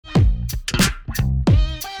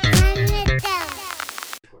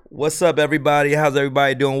What's up, everybody? How's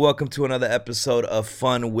everybody doing? Welcome to another episode of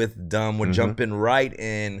Fun with Dumb. We're jumping right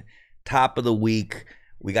in. Top of the week.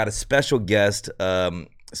 We got a special guest,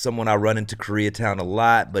 someone I run into Koreatown a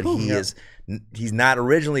lot, but he's not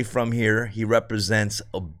originally from here. He represents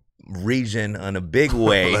a region in a big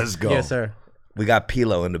way. Let's go. Yes, sir. We got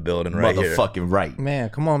Pilo in the building right here. Motherfucking right.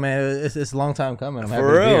 Man, come on, man. It's a long time coming. I'm happy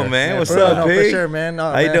For to be real, here. man. What's for real. up, No, P? for sure, man.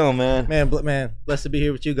 No, How you doing, man? Man, blessed to be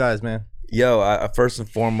here with you guys, man. Yo, first and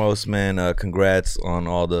foremost, man, congrats on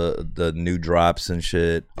all the new drops and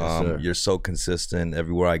shit. Yes, You're so consistent.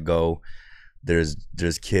 Everywhere I go, there's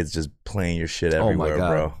kids just playing your shit everywhere, oh my God.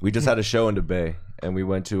 bro. We just had a show in the Bay, and we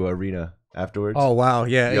went to Arena afterwards. Oh wow,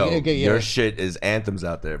 yeah. Yo, yeah. your shit is anthems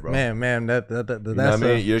out there, bro. Man, that's You know what I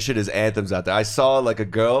mean? Your shit is anthems out there. I saw like a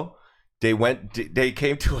girl. They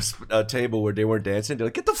came to a table where they weren't dancing. They're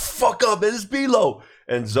like, "Get the fuck up, man! It's Bilo."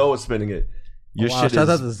 And Zoe was spinning it. Your Shout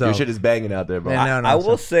out to Zoe. your shit is banging out there, bro. Man, I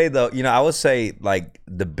will say though, I would say like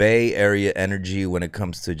the Bay Area energy when it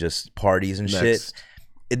comes to just parties and shit.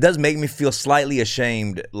 It does make me feel slightly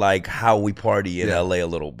ashamed, like how we party in LA a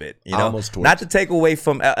little bit. You know, Almost not to take away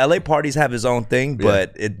from LA parties have his own thing,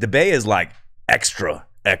 but the Bay is like extra.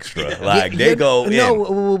 Like they go in.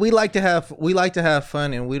 No, we like to have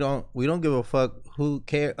fun, and we don't give a fuck who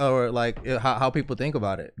care or like how people think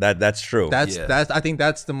about it. That's true. That's I think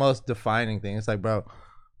that's the most defining thing. It's like, bro,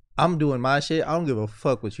 I'm doing my shit. I don't give a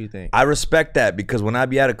fuck what you think. I respect that because when I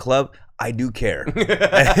be at a club, I do care.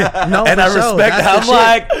 No, and I for sure. respect That's how I'm the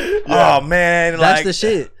like, oh man, That's like the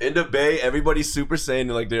shit. In the Bay, everybody's super sane,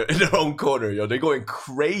 like they're in their own corner, yo. They're going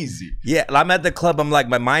crazy. yeah, I'm at the club. I'm like,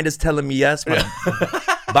 my mind is telling me yes, my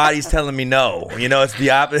body's telling me no. You know, it's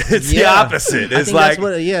the opposite. It's the opposite. I It's think like,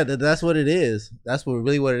 that's what it is. That's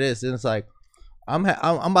really what it is. And it's like, I'm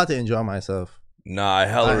about to enjoy myself, nah, I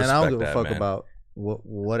hella respect and I don't give that, a fuck man. about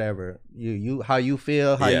whatever you how you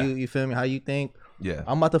feel, how you feel me, how you think. Yeah.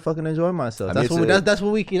 I'm about to fucking enjoy myself. I mean, That's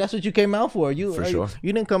what you came out for. For sure.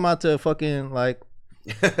 You didn't come out to fucking like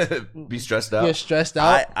Be stressed out. get stressed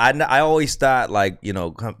out. I always thought like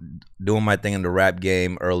doing my thing in the rap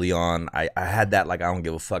game early on. I had that like I don't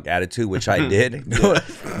give a fuck attitude, which I did.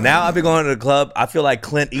 Now I've been going to the club. I feel like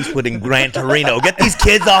Clint Eastwood in Gran Torino. Get these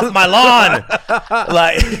kids off my lawn.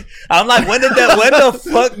 Like I'm like, when the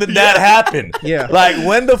fuck did that happen? Yeah. Like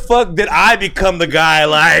when the fuck did I become the guy?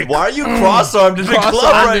 Like Why are you cross-armed in the club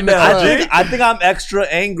Cross-armed right in the now, club. G? I think I'm extra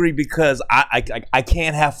angry because I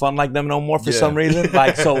can't have fun like them no more for some reason.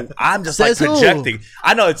 Like so I'm just Says like who? projecting.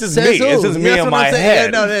 I know it's just Says me. It's who? just me That's in what my I'm saying.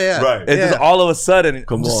 head. Yeah, no, yeah. Right. It's just all of a sudden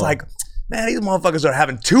I'm just on. like, man, these motherfuckers are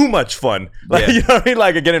having too much fun. Like Yeah. you know what I mean?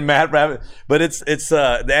 Like getting mad rapping. But it's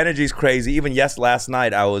the energy's crazy. Even last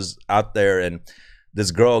night I was out there and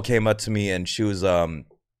this girl came up to me and she was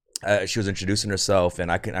introducing herself, and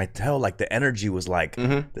I tell like the energy was like,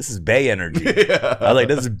 this is Bay energy. I was like,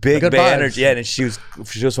 this is big Good Bay vibes. energy. Yeah, and she was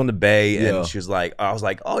from the Bay, and Yeah. she was like, I was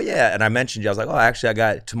like, oh yeah, and I mentioned you. I was like, oh,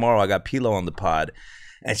 actually, tomorrow I got Pilo on the pod,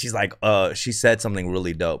 and she's like, she said something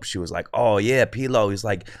really dope. She was like, oh yeah, Pilo, he's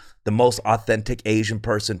like the most authentic Asian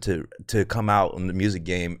person to come out in the music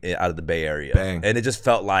game out of the Bay Area. Bang. And it just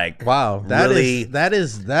felt like, Wow, really, that's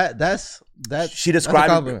she that's a described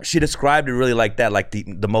compliment. she described it really like that, like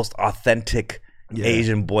the most authentic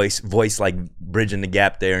Asian voice like bridging the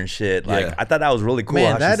gap there and shit. Like Yeah. I thought that was really cool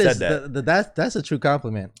Man, how that she is said that. that's a true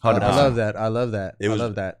compliment. 100%. I love that. I love that. It was- I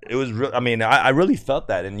love that. It was real. I mean, I really felt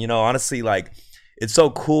that, and honestly, like it's so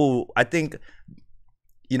cool. I think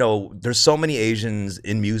there's so many Asians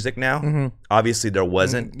in music now. Obviously, there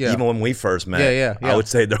wasn't yeah. even when we first met. Yeah. I would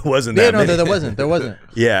say there wasn't Yeah, that no, many. there wasn't.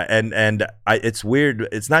 Yeah, and it's weird.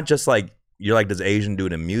 It's not just like you're like this Asian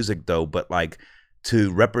dude in music though, but like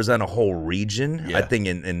to represent a whole region, I think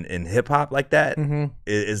in hip hop like that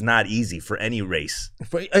is not easy for any race.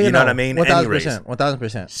 You know what I mean? Any race. 1,000%.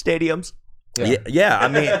 Stadiums. Yeah. I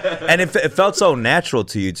mean, and it felt so natural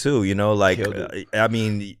to you too. Like I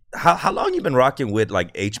mean, how long you been rocking with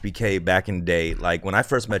like HBK back in the day? Like when I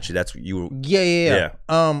first met you, that's what you were. Yeah.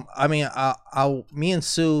 I mean, me and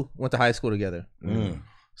Sue went to high school together.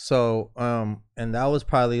 So, and that was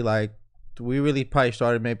probably like we really probably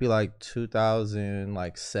started maybe like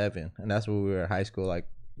 2007, and that's when we were in high school, like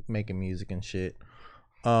making music and shit.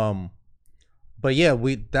 But yeah,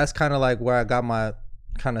 that's kind of like where I got my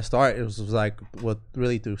kind of start. It was like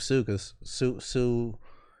really through Sue, because Sue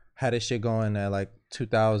had his shit going at like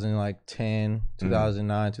 2010,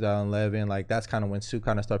 2009, 2011. Like that's kind of when Sue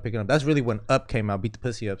kind of started picking up. That's really when Up came out, Beat the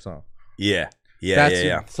Pussy Up song. Yeah.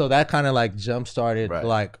 So that kind of like jump started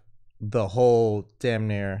like the whole damn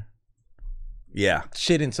near Yeah.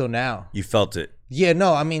 shit until now. You felt it. Yeah,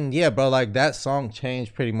 no, I mean, yeah, bro, like that song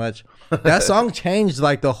changed pretty much. That song changed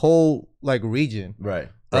like the whole like region. Right.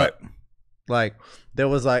 Right. Like there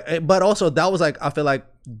was like, but also that was like, I feel like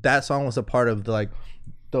that song was a part of the, like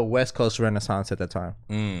the West Coast Renaissance at that time.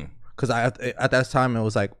 Because at that time it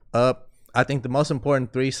was like Up. I think the most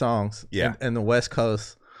important 3 songs in the West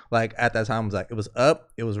Coast, like at that time was like, it was Up,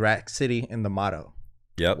 it was Rack City, and The Motto.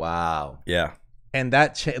 Yep. Wow. Yeah. And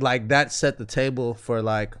that like that set the table for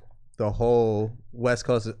like the whole West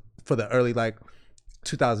Coast for the early like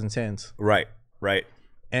 2010s. Right.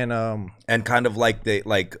 And kind of like the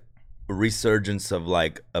resurgence of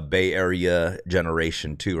like a Bay Area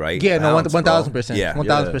generation too, right? yeah, no, Bounce, 1000%. Yeah.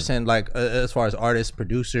 1000%. Like as far as artists,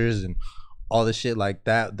 producers, and all this shit, like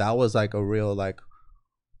that was like a real like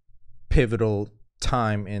pivotal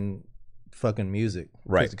time in fucking music.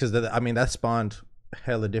 Right. Because I mean that spawned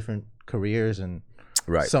hella different careers and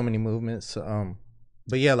so many movements.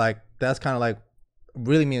 But yeah, like that's kind of like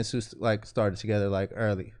really me and Sue like started together like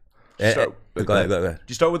early. Go ahead. Do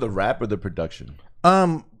you start with the rap or the production?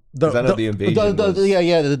 The invasion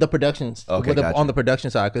was- the productions. Okay, gotcha. On the production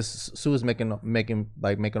side, because Sue was making all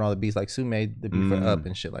the beats. Like Sue made the beat for Up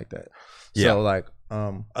and shit like that. Yeah. So like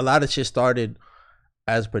a lot of shit started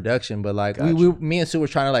as production, but like Gotcha. me and Sue were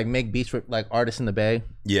trying to like make beats for like artists in the Bay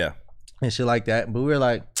Yeah. and shit like that. But we were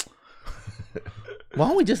like, why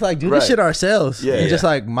don't we just like do Right. this shit ourselves? Yeah. And just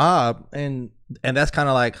like mob and that's kind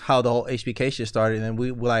of like how the whole HBK shit started. And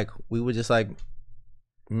we would just like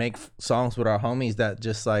make songs with our homies that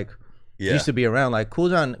just like used to be around. Like Cool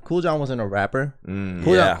John wasn't a rapper.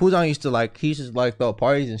 Cool John used to like throw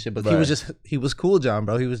parties and shit, but he was Cool John,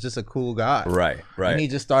 bro. He was just a cool guy. Right. And he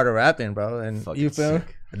just started rapping, bro. And Fucking you feel me?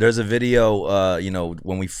 sick. There's a video,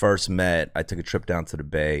 when we first met, I took a trip down to the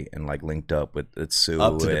Bay and like linked up with Sue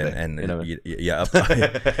Up to the Bay, and you know? yeah, up. What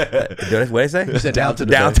did I say? You said down to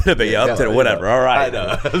the down Bay. to the Bay, yeah, up to the whatever. All right. I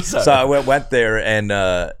know. I'm sorry. So I went there and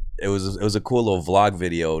it was a cool little vlog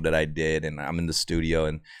video that I did, and I'm in the studio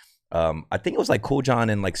and I think it was like Cool John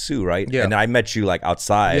and like Sue, right? Yeah. And I met you like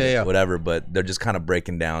outside, Yeah. whatever. But they're just kind of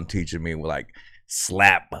breaking down, teaching me like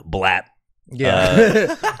slap, blap.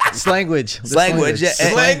 Yeah. Slanguage. Slanguage, yeah.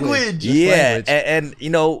 Slanguage. Yeah, and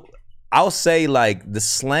I'll say like the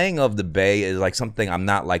slang of the Bay is like something I'm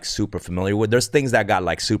not like super familiar with. There's things that got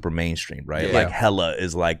like super mainstream, right? Yeah. Like hella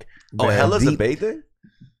is like, Oh, hella's a Bay thing?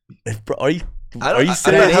 bro, are you I serious?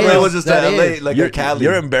 thought hella was just That LA, is. like you're, a Cali.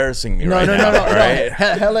 you're embarrassing me No, right no, now, no. right?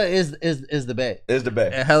 Hella is the Bay. Is the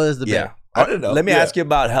Bay. Hella is the Bay. Yeah. I didn't know. Let me Yeah. ask you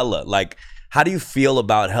about hella. Like, how do you feel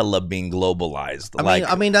about hella being globalized?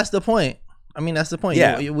 I mean that's the point.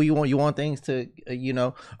 Yeah. You want things to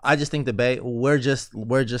I just think the Bay we're just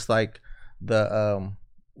like the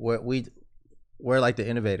we're like the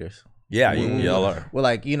innovators. yeah, y'all are. We're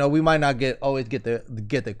like, we might not always get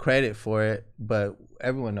the credit for it, but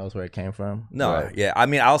everyone knows where it came from. No, Right. yeah. I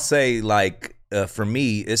mean, I'll say like for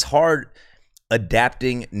me, it's hard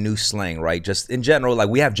adapting new slang, right? Just in general, like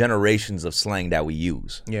we have generations of slang that we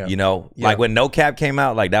use. Yeah. Like when No Cap came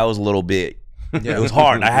out, like that was a little bit. Yeah. It was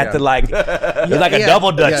hard. I had to like, it was like a Yeah.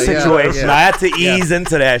 double dutch Yeah, yeah, situation. yeah. I had to ease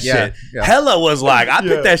into that Yeah, shit. yeah. Hella was like, I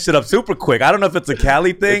picked that shit up super quick. I don't know if it's a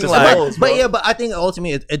Cali thing. just Like, rolls. But I think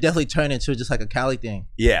ultimately it definitely turned into just like a Cali thing.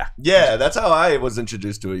 yeah. Yeah, that's how I was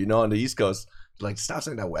introduced to it. On the East Coast, like stop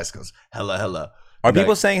saying that West Coast. Hella. Are Like,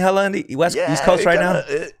 people saying hella in the East Coast it right now?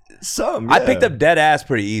 Some. I yeah. picked up dead ass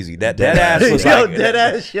pretty easy. That dead Dead ass was Yo, like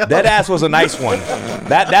deadass, yo. Dead ass was a nice one.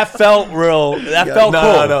 That felt real. That felt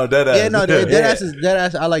cool. No, dead ass. Yeah, no, deadass is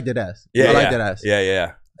deadass. I like deadass. Yeah, I like yeah. deadass.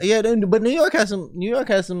 Yeah. Yeah, but New York has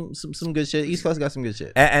some good shit. East Coast got some good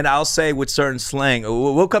shit. And I'll say with certain slang,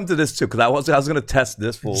 we'll come to this too because I was gonna test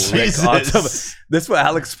this for Jesus. this for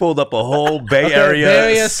Alex pulled up a whole Bay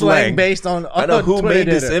Area slang based on. I know who Twitter made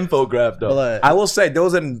this did it. infograph though. But, I will say there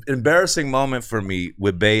was an embarrassing moment for me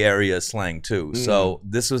with Bay Area slang too. So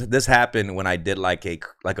this happened when I did like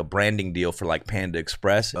a branding deal for like Panda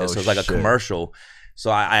Express. And so it was like a shit. commercial. So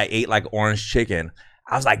I ate like orange chicken.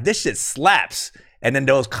 I was like, this shit slaps. And then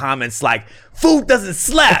those comments like, food doesn't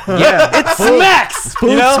slap. Yeah. It smacks.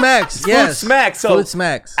 Food smacks. Food Yes. smacks. So Food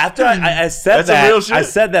smacks. after I said That's some real that, shit. I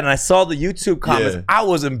said that and I saw the YouTube comments. Yeah. I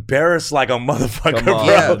was embarrassed like a motherfucker, Come on,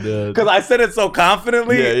 bro. dude. Because I said it so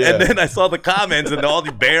confidently. Yeah, yeah. And then I saw the comments and all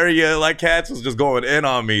the Bay Area like cats was just going in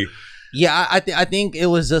on me. Yeah, I think it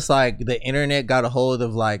was just like the internet got a hold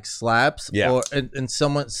of like slaps, Yeah. and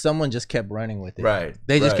someone just kept running with it. Right,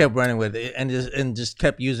 They just right. kept running with it and just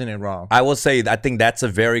kept using it wrong. I will say, I think that's a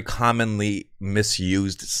very commonly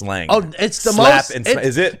misused slang. Oh, it's the Slap most. and it's,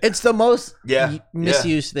 is it? It's the most Yeah,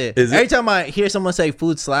 misused thing. Is it? Every time I hear someone say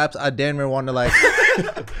 "food slaps," I damn near want to like.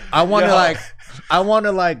 I want to like. I want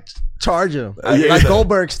to like charge him Yeah. like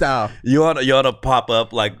Goldberg style. You ought to pop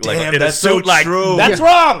up like Damn, in a that's so suit, like true. that's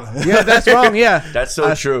wrong. Yeah, that's wrong. Yeah, That's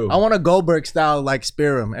so true. I want a Goldberg style like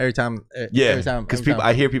spear him every time. Yeah, every time. because every people, time.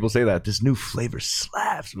 I hear people say that this new flavor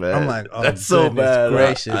slaps, man. I'm like, oh, that's so goodness bad.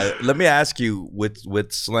 gracious. Let me ask you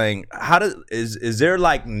with slang, is there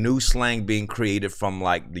like new slang being created from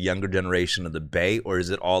like the younger generation of the Bay, or is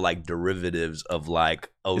it all like derivatives of like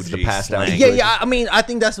OG It's the passed down slang? Yeah. I mean, I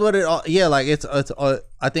think that's what it. All, yeah, like it's.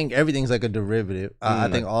 I think everything's like a derivative. I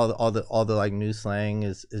think all the like new slang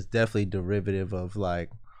is definitely derivative of like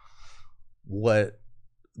what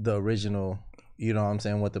the original. You know what I'm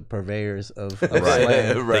saying? What the purveyors of slang.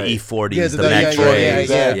 Right. The E40s, Yeah, the yeah, Mac yeah, Dre's.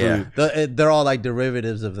 exactly. Yeah. They're all like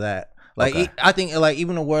derivatives of that. Like Okay. I think like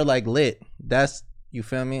even the word like lit. That's you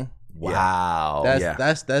feel me? Wow.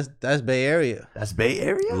 That's that's Bay Area. That's Bay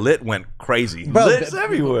Area? Lit went crazy. Bro, Lit's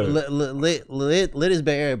everywhere. Lit is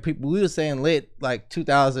Bay Area. People, we were saying lit like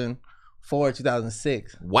 2004,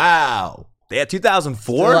 2006. Wow. They had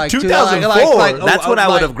 2004. So, like, 2004? That's when I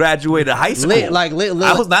would have graduated high school. lit.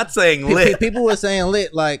 I was not saying lit. People were saying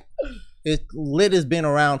lit like lit has been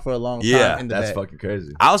around for a long time. Yeah, in the That's Bay. fucking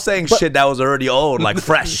crazy. I was saying shit that was already old, like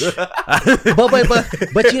fresh.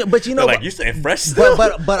 but you know like you saying fresh still?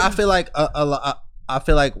 but I feel like I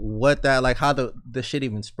feel like what that like how the shit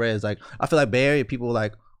even spreads. Like I feel like Bay Area people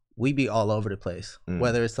like we be all over the place.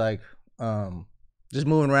 Whether it's like just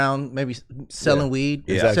moving around, maybe selling weed,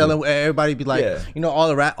 exactly. selling. Everybody be like, Yeah. you know, all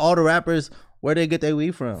the rappers, where they get their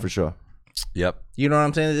weed from? For sure. Yep. You know what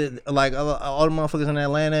I'm saying? Like all the motherfuckers in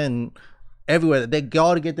Atlanta and everywhere, they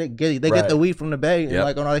all get the weed from the Bay, and Yep.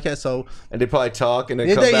 like on all that cat. So And they probably talk and then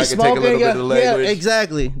yeah, come they back and take a little bit of the language. yeah,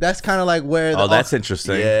 exactly. That's kind of like where. Oh, that's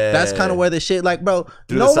interesting. Yeah. That's kind of where the shit, like, bro.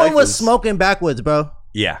 Do No the one was ciphers. smoking backwoods, bro.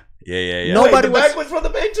 Yeah. No- Wait, nobody the was- backwards from the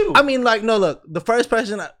Bay too. I mean, like, no, look, the first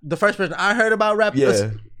person I heard about rap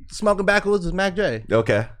smoking backwoods was Mac Dre,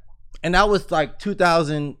 Okay. and that was like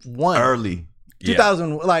 2001, Early.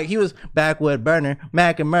 2000. Like he was backwood burner,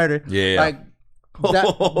 Mac and murder. Yeah. Like, that,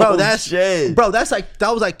 Oh, bro, that's shit. bro. That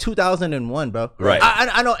was like 2001, bro. Right.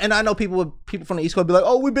 I know, and I know people from the East Coast be like,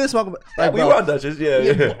 oh, we've been smoking. Like, we bro, were on Dutchess,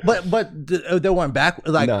 yeah. but they weren't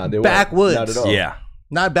Nah, they weren't. backwoods, Not at all. Yeah.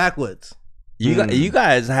 not backwoods. You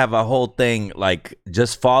guys have a whole thing like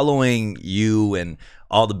just following you and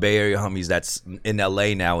all the Bay Area homies that's in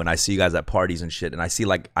LA now, and I see you guys at parties and shit, and I see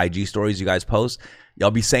like IG stories you guys post.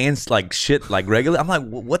 Y'all be saying like shit like regular. I'm like,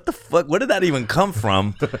 what the fuck? Where did that even come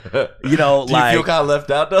from? You know, Do like you feel kind of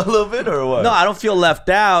left out though, a little bit or what? no, I don't feel left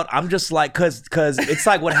out. I'm just like, cause it's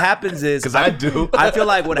like what happens is Because I do. I feel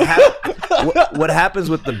like what happens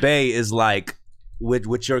with the Bay is like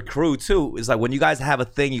with your crew too is like when you guys have a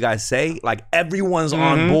thing you guys say, like everyone's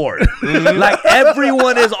on board. Like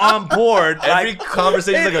everyone is on board. Every Like,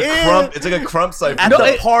 conversation is like a crump. It's like a crump cipher. at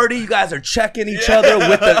the party, you guys are checking each other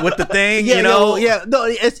with the thing. Yeah, you know,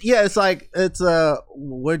 it's like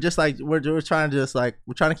we're just like we're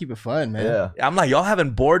trying to keep it fun, man. Yeah. I'm like, y'all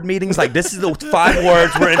having board meetings? Like this is the 5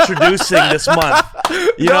 words we're introducing this month.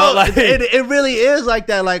 You know, like it really is like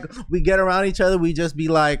that. Like we get around each other, we just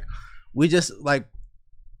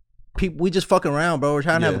fucking around, bro. We're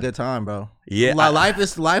trying to have a Yeah. good time, bro. Yeah, Like,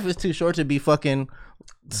 life is too short to be fucking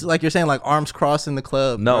like you're saying, like arms crossed in the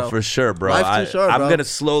club. no, bro. for sure, bro. Life's too short, I'm bro. gonna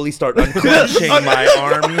slowly start unclenching my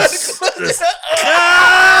arms. Just-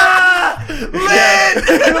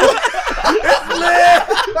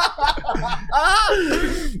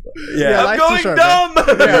 Yeah, life's too short, dumb.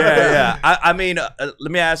 yeah. I mean, let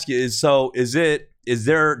me ask you: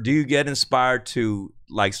 do you get inspired to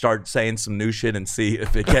like start saying some new shit and see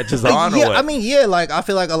if it catches on? Yeah, or what? I mean, yeah, like I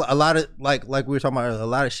feel like a lot of like we were talking about, a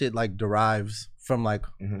lot of shit like derives from like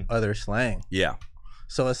other slang. yeah,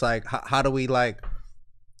 So it's like, how do we like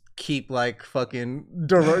keep like fucking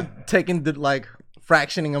taking the like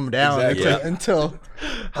fractioning them down Exactly. until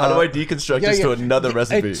How do I deconstruct this to another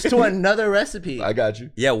recipe? to another recipe. I got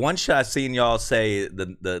you. yeah. One shot I seen y'all say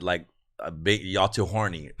the like a big y'all too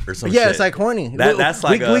horny or some Yeah, shit. it's like horny. That's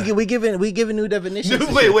like we giving new definitions.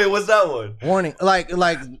 and Wait, shit. what's that one? Horny, like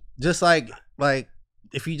just like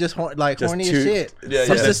if you just like Just horny too- as shit. Yeah,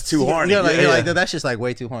 So yeah. That's too horny. Yeah, like, Yeah, you're yeah. like that's just like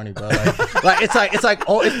way too horny, bro. Like it's Like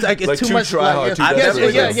too too much. try hard, too yeah,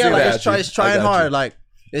 desperate. yeah, I yeah. see Like that. it's I trying got hard. you. Like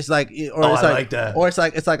it's like, or Oh, it's I like, like that. or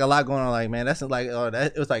it's like a lot going on. Like, man, that's like, oh,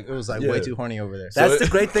 that it was like Yeah. way too horny over there. That's So the it-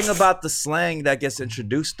 great thing about the slang that gets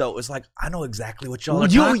introduced, though. It's like I know exactly what y'all are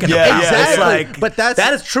You- talking yeah, about. exactly. It's like, But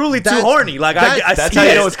that is truly too that's- horny. Like I that's see how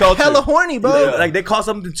you it. know it's culture. hella horny, bro. Yeah. Like they call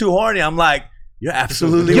something too horny. I'm like, you're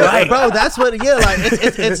absolutely Yeah, right, bro. That's what. Yeah, like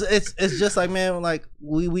it's just like, man, like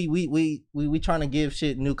we trying to give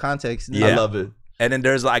shit new context. Yeah. I love it. And then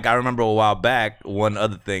there's like I remember a while back. One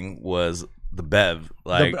other thing was the Bev.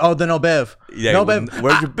 Like the no Bev. yeah, No Bev.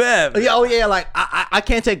 where's your Bev? Yeah, oh yeah, like I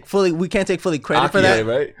can't take fully. We can't take fully credit for that.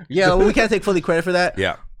 right? Yeah, we can't take fully credit for that.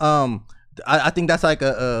 Yeah, I think that's like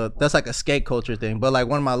a skate culture thing. But like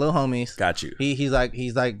one of my little homies, got you. he's like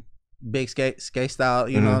big skate style.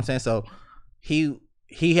 You know what I'm saying? So he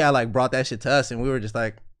had like brought that shit to us, and we were just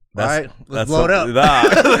like, all right, let's blow it up. Nah,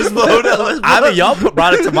 let's blow it up. I mean, y'all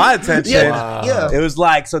brought it to my attention. Yeah, yeah. It was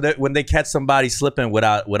like so that when they catch somebody slipping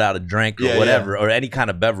without a drink or Yeah, whatever or any kind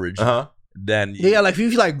of beverage, then Yeah, like if you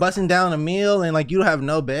like busting down a meal and like you don't have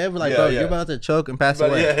no Bev, like bro, you're about to choke and pass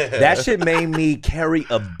away. that shit made me carry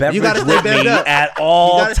a beverage gotta stay with me bevved up. at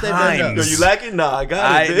all You gotta stay bevved up. times. Yo, you lacking? Nah, I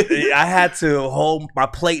got it. I had to hold my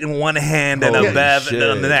plate in one hand and a Holy Bev shit.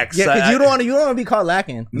 in the next. Yeah, because you don't want to be caught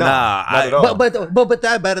lacking. Nah, not at all.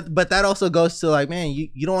 But that also goes to like, man,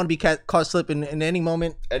 you don't want to be caught slipping in any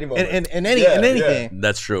moment. Any moment. In anything.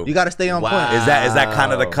 that's true. You got to stay on point. Is that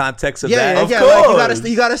kind of the context of Yeah, that? yeah, course. like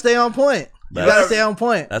you gotta stay on point. You gotta stay on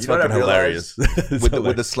point. That's You know what fucking I hilarious. realized?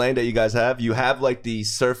 With the slang that you guys have, you have like the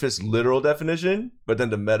surface literal definition, but then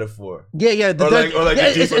the metaphor. Yeah. Or like a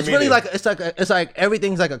it's deeper really meaning. like it's like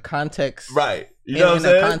everything's like a context. Right. You In- know what I'm in the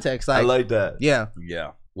saying? context, I like- like that. Yeah.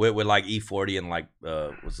 Yeah, with like E40 and like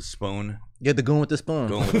what's the spoon? Get the goon with the spoon.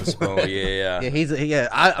 Going with the spoon. Yeah. Yeah,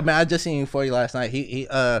 I mean, I just seen 40 last night. We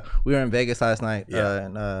were in Vegas last night,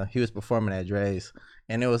 and he was performing at Dre's,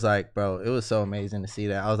 and it was like, bro, it was so amazing to see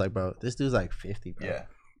that. I was like, bro, this dude's like 50, bro. Yeah.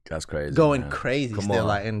 That's crazy. Going man. crazy Come still, on.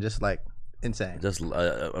 like, and just like insane. Just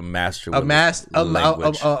a master. A with master,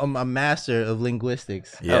 language. a master of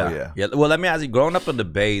linguistics. Yeah. Hell yeah. Well, let me ask you. Growing up in the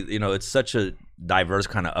Bay, you know, it's such a diverse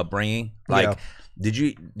kind of upbringing. Like, Yeah. did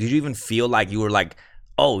you even feel like you were like,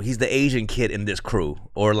 oh, he's the Asian kid in this crew,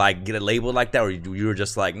 or like get a label like that, or you were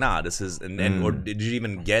just like, nah, this is, and or did you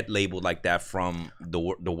even get labeled like that from the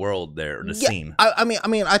world there, the scene? I mean,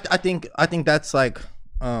 I think that's like,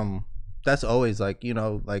 that's always like, you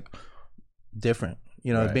know, like different,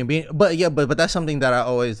 you know, being, but that's something that I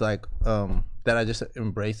always like, that I just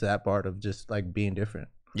embrace that part of just like being different,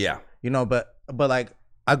 Yeah. you know, but like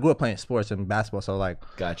I grew up playing sports and basketball, so like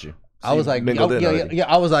Got you. I was like, mingled in already.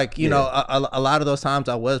 I was like, you know, a lot of those times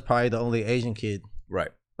I was probably the only Asian kid Right.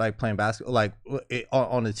 like playing basketball, like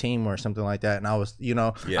on the team or something like that, and I was, you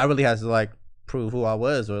know, Yeah. I really had to like prove who I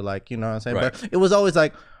was, or like, you know what I'm saying. Right. But it was always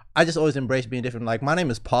like, I just always embraced being different. Like my name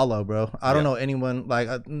is Paulo, bro. I don't know anyone like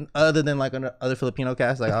other than like other Filipino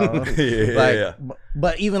cast. Like I don't know.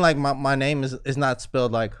 But even like my name is not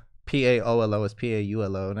spelled like Paolo. It's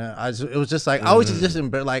Paulo. And it was just like I always just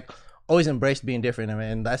always embraced being different,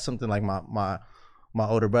 and that's something like my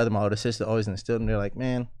older brother, my older sister always instilled in me. They're like,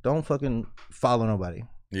 man, don't fucking follow nobody.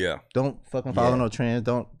 Yeah. Don't fucking follow no trends.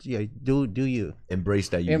 Don't do you. Embrace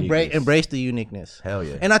that uniqueness. Embrace the uniqueness. Hell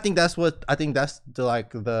yeah. And I think that's the I think that's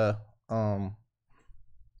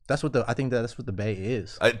what the Bay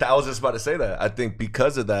is. I was just about to say that. I think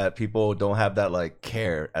because of that, people don't have that like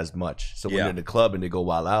care as much. So when Yeah. you're in the club and they go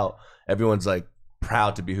wild out, everyone's like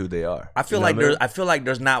proud to be who they are. I feel You know like what I mean? I feel like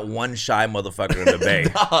there's not one shy motherfucker in the Bay.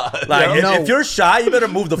 Like, Like No. if you're shy, you better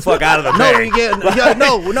move the fuck out of the No, Bay.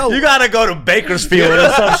 no. You gotta go to Bakersfield or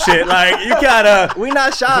some shit. Like you gotta. We're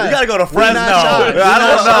not shy. You gotta go to We're Fresno. not shy. We're I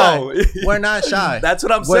not don't know. We're not shy. That's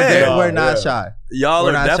what I'm We're saying. there. We're not Yeah. shy. Y'all We're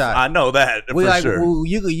are not definitely. shy. I know that We for like sure.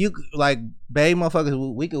 you like Bay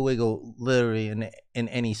motherfuckers. We could wiggle literally in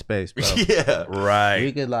any space, bro. yeah. Right.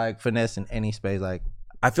 We could like finesse in any space. Like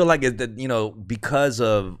I feel like that, you know, because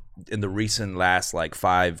of in the recent last like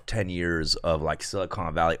 5-10 years of like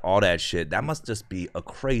Silicon Valley, all that shit, that must just be a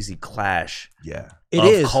crazy clash Yeah. it of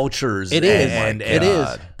is cultures. It is. and It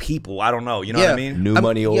is. people. I don't know. You know what I mean? New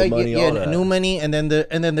money, old money, all that. new money, and then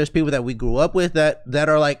there's people that we grew up with that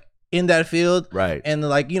are like in that field, Right. And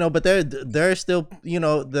like, you know, but they're still, you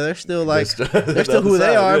know, they're still like They're they're the still who other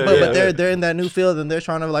they side. are, Yeah, but yeah. they're in that new field and they're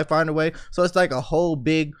trying to like find a way. So it's like a whole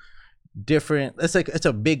big different. It's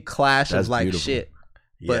a big clash That's of like beautiful. shit.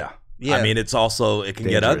 But, Yeah. yeah. I mean, it can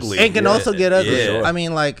get Dangerous. ugly. It can also get ugly. Yeah. I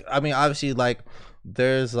mean, obviously, like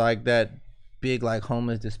there's like that big like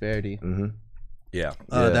homeless disparity. Mm-hmm. Yeah.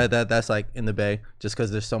 That's like in the Bay, just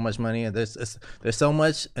because there's so much money and there's so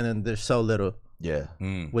much and then there's so little, Yeah.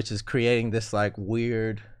 which is creating this like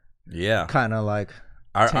weird Yeah. kind of like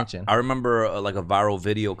tension. I remember like a viral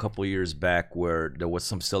video a couple years back where there was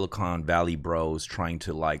some Silicon Valley bros trying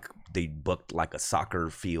to like they booked like a soccer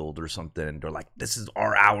field or something. And they're like, "This is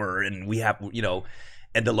our hour, and we have, you know."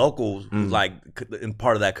 And the locals, like in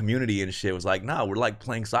part of that community and shit, was like, "No, we're like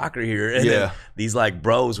playing soccer here." And then these like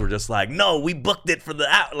bros were just like, "No, we booked it for the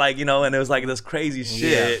out," like, you know. And it was like this crazy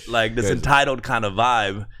shit, like this entitled kind of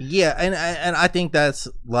vibe. Yeah, and I think that's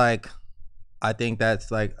like,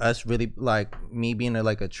 us really, like me being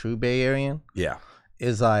a true Bay Area. Yeah,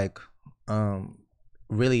 is like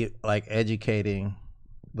really like educating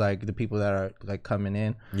like the people that are like coming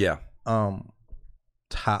in. Yeah.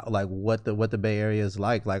 Like what the Bay Area is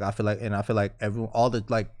like. Like I feel like everyone, all the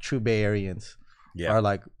like true Bay Areans are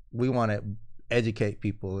like, we want to educate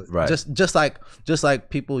people. Right. Just like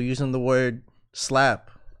people using the word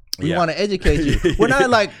slap. We want to educate you. We're not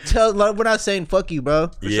like we're not saying fuck you,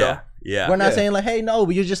 bro. Yeah. Yeah. We're not saying like, hey, no,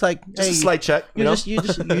 but you're just like, just hey, a slight check. You're just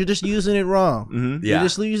using it wrong. Mm-hmm. You're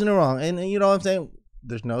just using it wrong, and you know what I'm saying.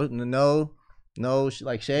 There's no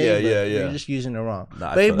like shade. Yeah. You're just using it wrong.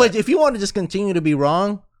 Nah, but if you want to just continue to be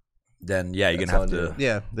wrong, then you're gonna have to.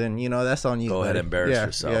 Yeah, then that's on you. Go ahead and embarrass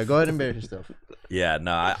yourself. Yeah, go ahead and embarrass yourself. Yeah,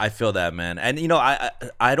 no, I feel that, man. And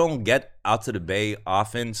I don't get out to the Bay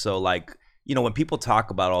often, so like, when people talk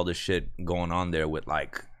about all this shit going on there with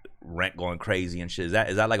like rent going crazy and shit, is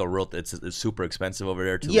that like a real? It's super expensive over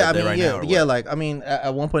there to live there right now. Or what? Like I mean,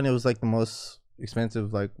 at one point it was like the most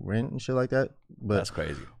expensive like rent and shit like that. But that's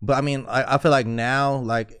crazy. But I mean, I feel like now,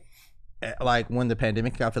 like when the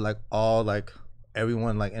pandemic, I feel like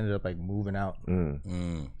everyone like ended up like moving out,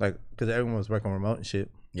 like because everyone was working remote and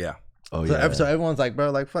shit. Yeah. Oh so yeah. So everyone's like,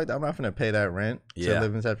 bro, like fuck that, I'm not gonna pay that rent to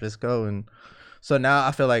live in San Francisco, and so now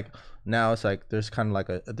I feel like now it's like there's kind of like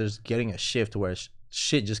there's getting a shift where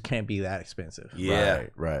shit just can't be that expensive. Yeah,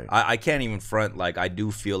 right. I can't even front. Like I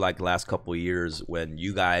do feel like the last couple of years when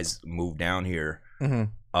you guys moved down here,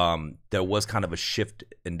 there was kind of a shift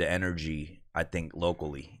in the energy. I think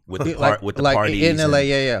locally with the parties in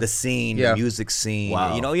LA, the scene, the music scene.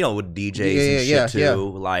 Wow. with DJs and shit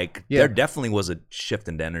too. Like there definitely was a shift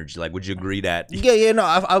in the energy. Like, would you agree that?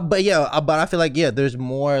 But I feel like there's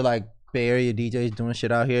more like Bay Area DJs doing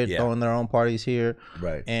shit out here, throwing their own parties here,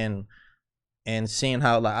 right? And seeing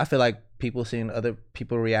how, like, I feel like people seeing other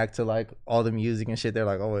people react to like all the music and shit, they're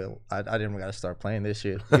like, oh, well, I didn't gotta start playing this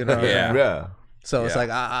shit, you know? Yeah. So it's like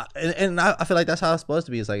I feel like that's how it's supposed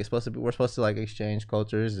to be. It's like we're supposed to like exchange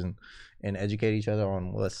cultures and educate each other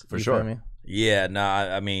on what's for sure. Feel me? Yeah, no,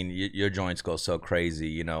 I mean your joints go so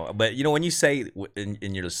crazy, But when you say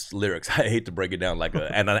in your lyrics, I hate to break it down like an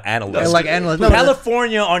analyst. Like analyst.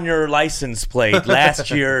 California on your license plate. Last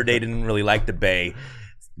year they didn't really like the Bay.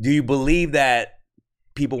 Do you believe that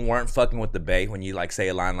people weren't fucking with the Bay when you like say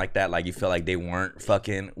a line like that? Like you feel like they weren't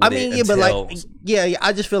fucking with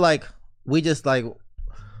I just feel like we just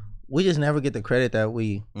never get the credit that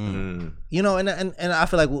we, and I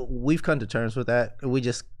feel like we've come to terms with that. And we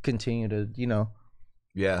just continue to,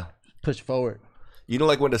 push forward.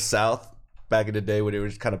 Like when the South back in the day when they were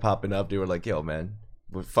just kind of popping up, they were like, yo, man,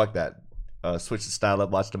 well, fuck that. Switch the style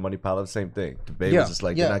up, watch the money pile up, same thing. The Bay was just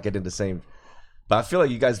like, they're not getting the same. But I feel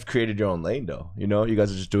like you guys created your own lane though. You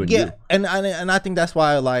guys are just doing you. And I think that's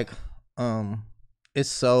why like,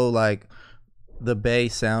 it's so like, the Bay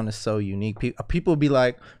sound is so unique. People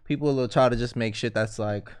will try to just make shit that's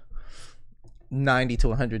like 90 to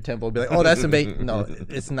 100 tempo. Be like, oh, that's a Bay. No,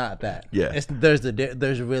 it's not that. Yeah,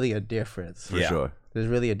 there's really a difference. For sure, there's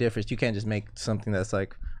really a difference. You can't just make something that's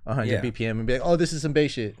like 100 BPM and be like, oh, this is some Bay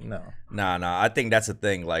shit. No. I think that's the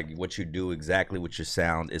thing. Like what you do exactly with your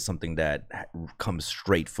sound is something that comes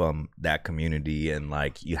straight from that community, and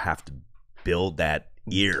like you have to build that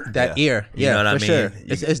ear. You know what I mean? Sure.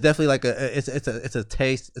 It's definitely like it's a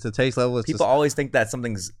taste level. People always think that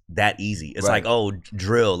something's that easy. It's like, oh,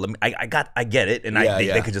 drill. I get it, and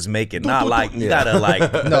they could just make it. Not like you gotta like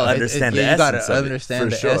understand the essence of it. You gotta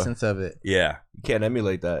understand the essence of it. Yeah, you can't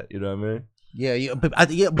emulate that. You know what I mean? But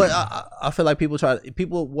I feel like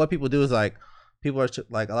what people do is like people are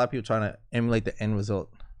like a lot of people trying to emulate the end result.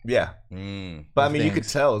 Yeah, but I mean, you could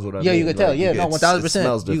tell is what I mean. Yeah, you could tell. Yeah, no, 1,000%. It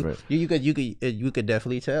smells different. You could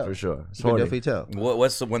definitely tell for sure. You could definitely tell.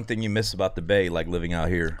 What's the one thing you miss about the Bay, like living out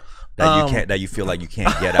here, that you feel like you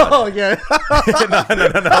can't get out? Oh yeah. No.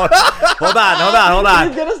 Hold on. Hold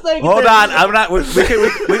on. I'm not. Are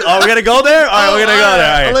we gonna go there? All right, we're gonna go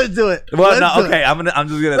there. All right. Let's do it. Well, okay. I'm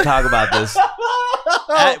just gonna talk about this.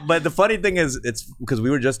 But the funny thing is, it's because we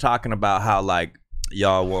were just talking about how like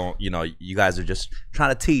y'all won't, you guys are just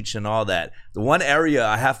trying to teach and all that. The one area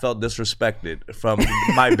I have felt disrespected from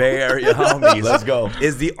my Bay Area homies, let's go,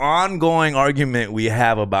 is the ongoing argument we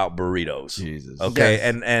have about burritos. Jesus. Okay,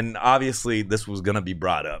 yes. and obviously this was gonna be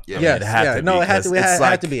brought up. Yeah, it had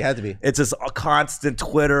to be. It's just a constant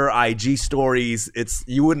Twitter, IG stories.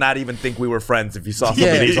 You would not even think we were friends if you saw some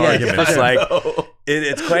of these arguments. Like,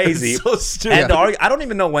 It's crazy. It's so stupid. And I don't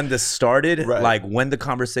even know when this started, Right. like when the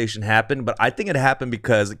conversation happened, but I think it happened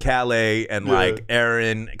because Calais and like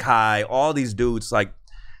Aaron, Kai, all these dudes like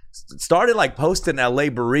started like posting LA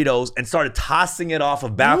burritos and started tossing it off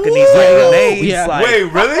of balconies like grenades. Yeah. Like, Wait,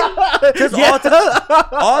 really? just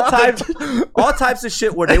all types of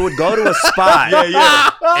shit where they would go to a spot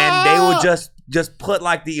and they would just put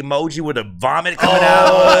like the emoji with a vomit coming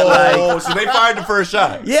out. Like, So they fired the first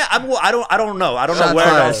shot. yeah, I don't know. I don't know Shots where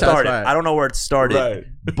fired, it all shots started. fired. I don't know where it started. Right.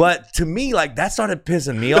 But to me, like that started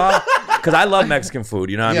pissing me off because I love Mexican food.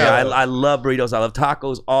 You know what I mean? I love burritos. I love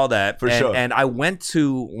tacos, all that. For sure. And I went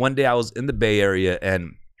to one day. I was in the Bay Area,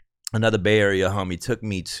 and another Bay Area homie took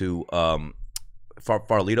me to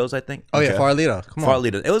Farlitos, I think. Oh yeah, Farlito. Come on.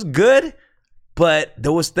 Farlitos. It was good. But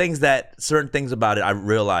there was certain things about it I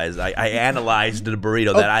realized. I analyzed the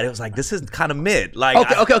burrito that I was like, this is kind of mid. Like,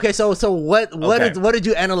 Okay. So what did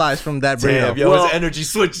you analyze from that burrito? Damn, yo, his energy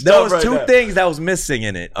switched. There was right two now. things that was missing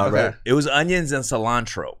in it. Okay. It was onions and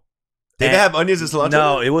cilantro. Did they have onions and cilantro?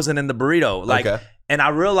 No, it wasn't in the burrito. Like, Okay. and I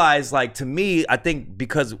realized, like, to me, I think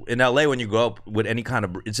because in LA when you grow up with any kind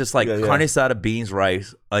of, it's just like carne asada, beans,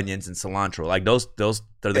 rice, onions, and cilantro. Like those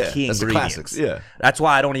they're the key that's the ingredients. classics. Yeah. That's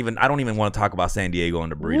why I don't even want to talk about San Diego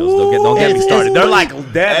and the burritos. Don't get me started. They're like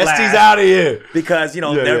dead Este's last out of here. because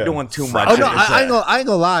they're doing too much. Oh no, I ain't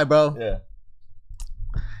gonna lie, bro. Yeah.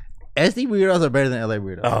 SD burritos are better than LA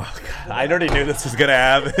burritos. Oh God, I already knew this was gonna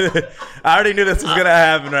happen. I already knew this was gonna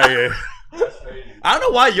happen right here. I don't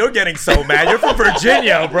know why you're getting so mad. You're from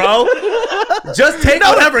Virginia, bro. Just take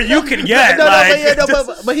whatever you can get.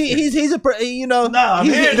 But he's a you know. No, I'm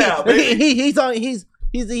here now, baby. He's on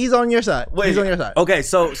your side. He's on your side. Okay,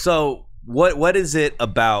 so what is it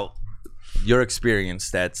about your experience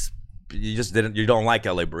that's you don't like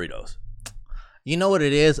LA burritos? You know what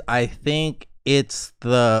it is? I think it's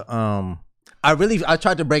the I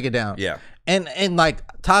tried to break it down. Yeah. And like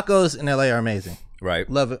tacos in LA are amazing. Right.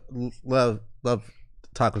 Love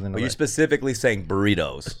tacos in LA. But you're specifically saying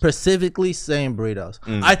burritos. Specifically saying burritos.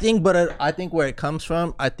 I think where it comes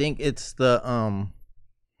from, I think it's the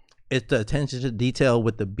attention to detail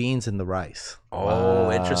with the beans and the rice.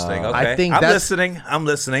 Oh, interesting. Okay. I think I'm that's- listening. I'm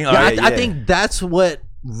listening. All Yeah, right. I think that's what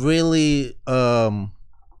really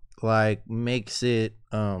like makes it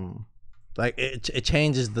like it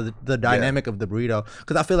changes the dynamic of the burrito,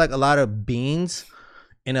 because I feel like a lot of beans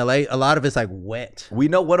in LA, a lot of it's like wet. We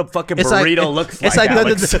know what a fucking It's like- burrito looks like. it's like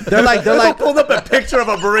Alex. they're like pulled up a picture of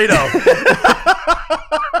a burrito.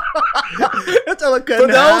 For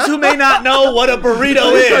those who may not know what a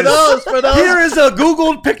burrito is, for those here is a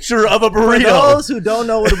Googled picture of a for burrito. those who don't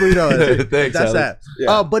know what a burrito is. Thanks, That's Alex.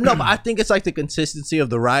 that. But I think it's like the consistency of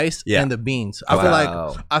the rice Yeah. and the beans.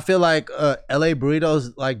 Wow. I feel like LA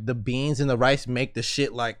burritos, like the beans and the rice make the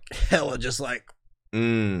shit like hella just like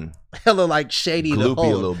hella like shady to Gloopy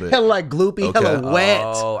hold. a little bit. Hella like gloopy, Okay. hella wet.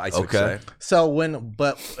 Oh, I see what you're Okay. saying. So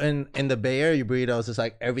in the Bay Area burritos, it's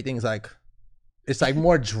like everything's like it's like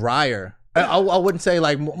more drier. I wouldn't say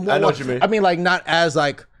like more, I know what you mean. I mean like not as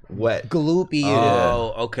like Wet. gloopy.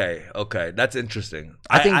 Oh, okay. That's interesting.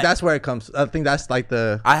 I think that's where it comes. I think that's like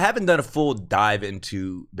the. I haven't done a full dive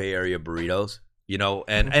into Bay Area burritos,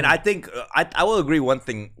 and I think I will agree. One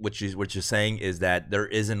thing what you're saying is that there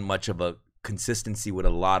isn't much of a consistency with a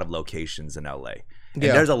lot of locations in LA. And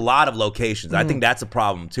there's a lot of locations. I think that's a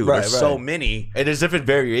problem too. Right, There's so right. many. And there's different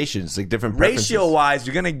variations, like different preferences. Ratio wise,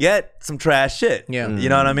 you're gonna get some trash shit. Yeah. You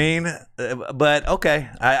know what I mean? But okay.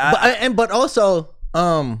 But also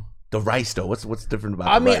The rice though, what's different about?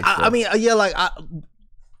 I the mean, rice, though? I mean, yeah, like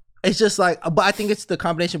it's just like, but I think it's the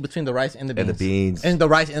combination between the rice and the beans, and the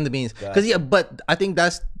rice and the beans. Because but I think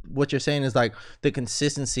that's what you're saying is like the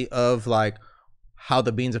consistency of like how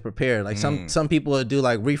the beans are prepared. Like some people would do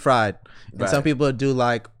like refried, and some people would do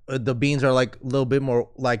like the beans are like a little bit more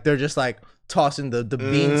like they're just like tossing the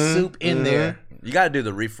bean soup in there. you got to do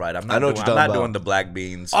the refried. I'm not doing the black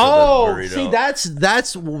beans. For Oh, the burrito.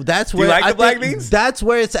 see, that's where like I the black think beans? That's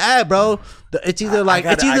where it's at, bro. It's either like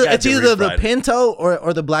I gotta it's do either the refried. pinto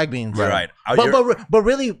or the black beans. Right. Oh, But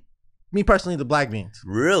really, me personally, the black beans.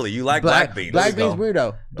 Really, you like black beans? Black beans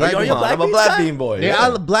burrito. Black Are you a beans. black I'm a bean black guy? bean boy. Yeah, I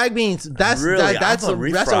love black beans. That's Really? that's I'm a a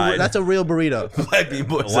refried. that's a real burrito. black bean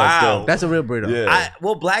boy. Wow. That's a real burrito. Yeah.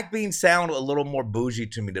 Well, black beans sound a little more bougie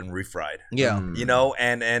to me than refried. Yeah.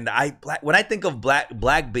 And when I think of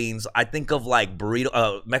black beans, I think of like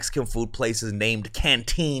burrito Mexican food places named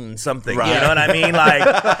Canteen something. Right. You know what I mean?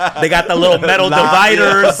 Like they got the little metal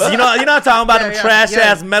dividers. You know what I'm talking about? Them trash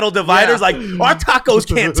ass metal dividers. Yeah. Like our tacos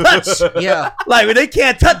can't touch Yeah. Like they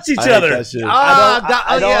can't touch each I hate other. that shit.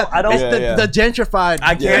 I don't. It's the gentrified.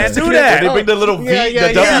 I can't do When that. they bring the little V, the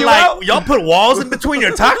Yeah, W like out. y'all put walls in between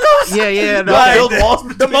your tacos. Yeah. No, Like, build the,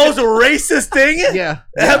 walls the most racist thing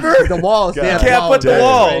ever. The walls. God. Yeah, You can't put the damn.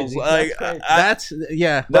 walls. Crazy. Like That's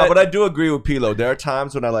No, but I do agree with Pilo. There are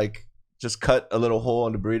times when I like just cut a little hole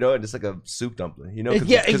in the burrito and it's like a soup dumpling, you know? 'Cause-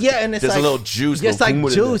 Yeah, 'cause and it's there's like a little juice. it's like little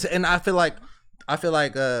kumar in juice, there. and I feel like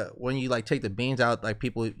when you like take the beans out, like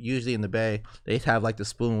people usually in the Bay, they have like the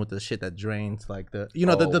spoon with the shit that drains, like the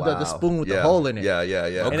Oh, the wow. spoon with the Yeah. hole in it. Yeah.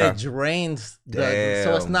 And it drains Damn.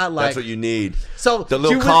 so it's not like that's what you need. so The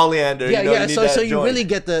little you coriander. Yeah, you know, yeah. you need So that so you joint. really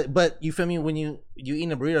get but you feel me when you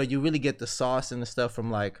eat a burrito, you really get the sauce and the stuff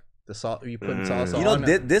from like the sauce. You put sauce you know, on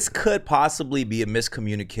it. this could possibly be a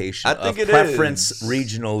miscommunication I think of it preference is.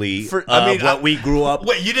 regionally. I mean, what we grew up.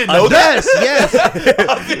 Wait, you didn't know that? Yes.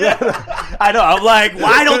 I know. I'm like,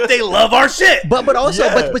 why don't they love our shit? But also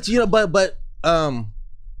Yeah. but you know but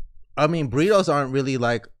I mean burritos aren't really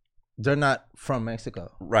like they're not from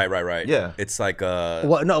Mexico. Right. Yeah. It's like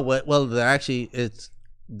Well they're actually it's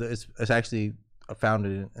actually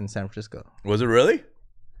founded in San Francisco. Was it really?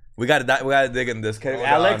 We got to dig in this. Okay, Hold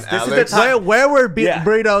Alex, on, this Alex. is the time. Where were Yeah.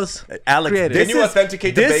 burritos? Alex, created? this Can you is,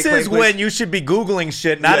 authenticate the this bake is link, when please? you should be Googling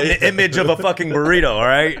shit, not Yeah, an image of a fucking burrito, all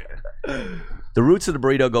right? The roots of the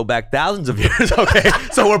burrito go back thousands of years, okay?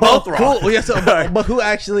 So we're both wrong. Cool. Yeah, so, but who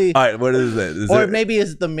actually All right, what is it? Is or it maybe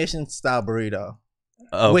it's the mission style burrito,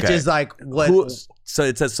 okay. which is like what Who, so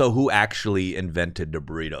it says, so who actually invented the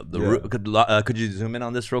burrito? The Yeah. root, could you zoom in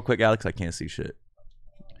on this real quick, Alex? I can't see shit.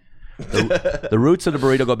 The roots of the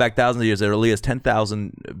burrito go back thousands of years. As early as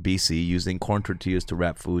 10,000 BC, using corn tortillas to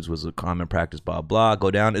wrap foods was a common practice. Blah blah. Go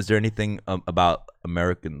down. Is there anything about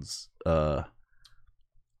Americans?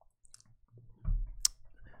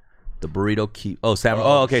 The burrito keep. Oh, salmon.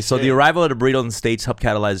 Oh, okay. So shit. the arrival of the burrito in the States helped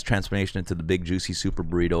catalyze the transformation into the big, juicy super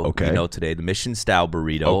burrito Okay. we know today. The Mission Style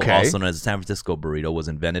burrito, Okay. also known as the San Francisco burrito, was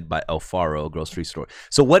invented by El Faro, a grocery store.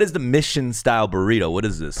 So, what is the Mission Style burrito? What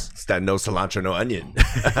is this? It's that no cilantro, no onion.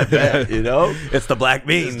 I bet, you know? It's the black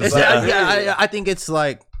beans. It's, I think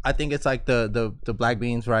it's like the black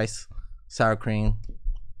beans, rice, sour cream,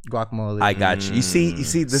 guacamole. I got you. You see.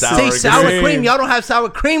 This Sour is See, sour cream. cream. Y'all don't have sour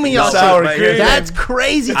cream in y'all Sour shit. cream. That's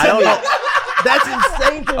crazy to I don't me. know. That's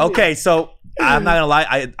insane to me. Okay, so I'm not gonna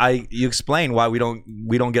lie. I you explain why we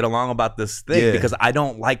don't get along about this thing Yeah. because I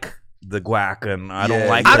don't like the guac and I Yeah. don't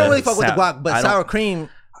like. I the don't really fuck with the guac, but I don't- sour cream.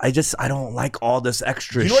 I don't like all this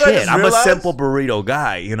extra You know what I shit. just I'm realized? a simple burrito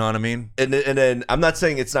guy. You know what I mean? And then I'm not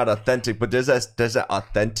saying it's not authentic, but there's that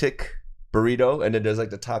authentic burrito, and then there's like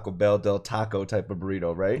the Taco Bell Del Taco type of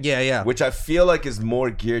burrito, right? Yeah. Which I feel like is more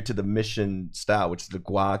geared to the Mission style, which is the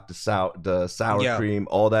guac, the sour Yeah. cream,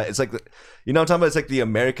 all that. It's like you know what I'm talking about? It's like the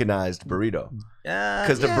Americanized burrito.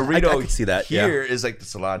 Because the burrito I can see that. here is like the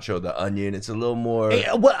cilantro, the onion. It's a little more.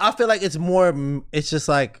 Well, I feel like it's more. It's just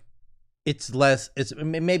like it's less. It's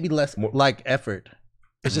maybe less like effort.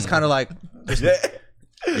 It's just kind of like.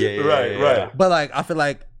 Yeah. Right. But like I feel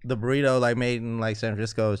like the burrito like made in like San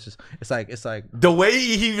Francisco is just it's like The way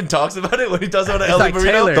he even talks about it when he does it on the It's LA like burrito,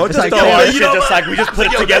 tailored. don't It's just like throw tailored. our shit just like we just put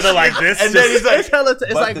it Yo, together this like shit- this. and then he's like, it's hella- it's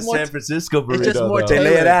 "But like the more San Francisco burrito. it's just more though." They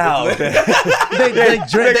lay it out. they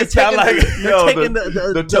Niggas sound like- taking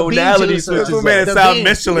the bean tonality juice, switches This up. man is the sound bean.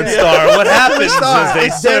 Michelin Yeah. star. What happens Star. is they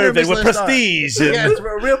It's standard serve it with Michelin star. prestige. Yeah, it's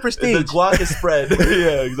real The prestige. guac is spread.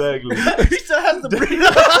 Yeah, exactly. He still has the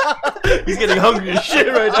burrito. He's getting hungry as shit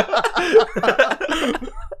right now.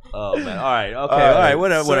 Oh man! All right, okay, all right. right,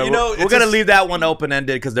 whatever. So, whatever. you know, we're it's gonna just- leave that one open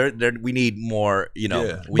ended because we need more. You know,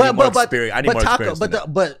 Yeah. we need more experience. I need more taco, experience. than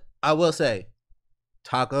that. but I will say,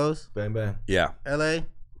 tacos, Bang bang. Yeah, LA.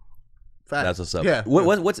 Fact. that's what's up. Yeah.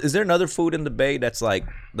 What's is there another food in the Bay that's like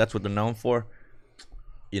that's what they're known for?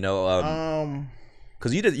 You know,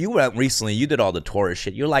 because you went recently. You did all the tourist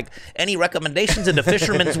shit. You're like, any recommendations in the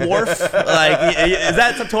Fisherman's Wharf? Like, is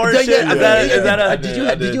that some tourist shit? Is that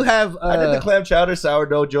a? Did you have? I did the clam chowder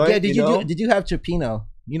sourdough joint. Yeah. Did you know? did you have chipino?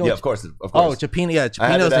 You know? Yeah, what- of course. Oh, chipino. Yeah, I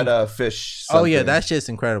had chipino's. it at fish. Oh yeah, something. that shit's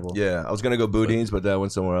incredible. Yeah, I was gonna go Boudin's, but then I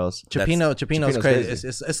went somewhere else. Chipino's Chipino's crazy. crazy.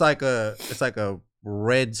 It's like a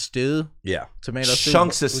red stew, Yeah. tomato stew.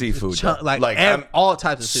 Chunks of seafood, though. like I'm- all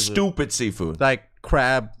types of seafood, Stupid seafood. like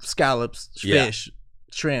crab, scallops, Yeah. fish,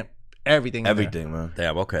 shrimp, everything. in there. Everything, man.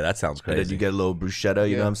 Damn. Okay, that sounds And then crazy. you get a little bruschetta,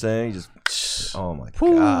 you know Yeah. what I'm saying? You just, oh my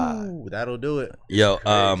god. Ooh, that'll do it. Yo,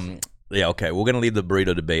 yeah, okay. We're gonna leave the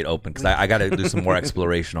burrito debate open because I got to do some more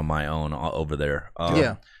exploration on my own over there.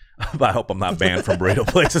 Yeah. I hope I'm not banned from Burrito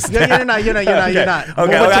Places. You're not. You're not.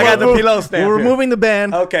 Okay, I got the pillow stand. We're here. removing the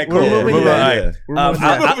ban. Okay, cool. We're removing the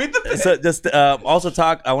ban. So just also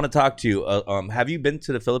talk. I want to talk to you. Have you been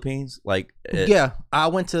to the Philippines? Like, Yeah, I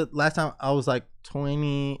went to last time. I was like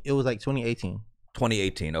 20. It was like 2018.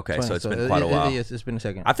 2018. Okay, 20, so it's been quite a while. It's been a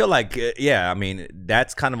second. I feel like, I mean,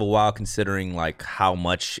 that's kind of a while considering like how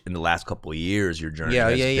much in the last couple of years your journey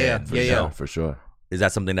has been. For sure. Is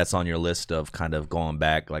that something that's on your list of kind of going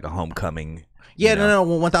back, like a homecoming? Yeah, no,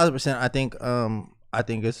 1000%. I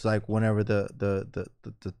think it's like whenever the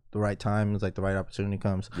right time is, like the right opportunity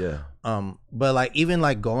comes. Yeah. But like even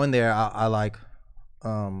like going there, I like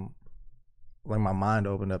my mind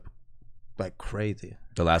opened up like crazy.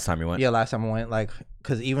 The last time you went? Yeah, last time I went, like,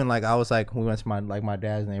 cause even like I was like, we went to my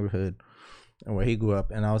dad's neighborhood and where he grew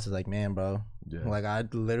up, and I was just like, man, bro, like I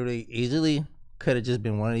literally easily could have just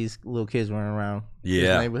been one of these little kids running around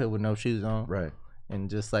this neighborhood with no shoes on, right, and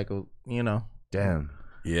just like damn,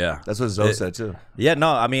 yeah, that's what Zoe said too. Yeah,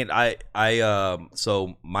 no, I mean,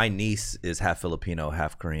 so my niece is half Filipino,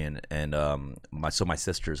 half Korean, and my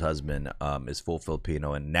sister's husband is full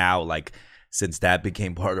Filipino, and now like since that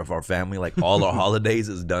became part of our family, like all our holidays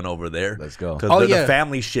is done over there. Let's go. Because the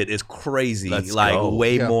family shit is crazy.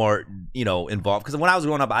 Way more, involved. Because when I was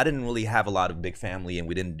growing up, I didn't really have a lot of big family, and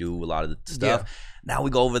we didn't do a lot of the stuff. Now we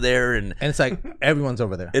go over there, and it's like everyone's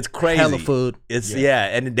over there. It's crazy. Hella food. It's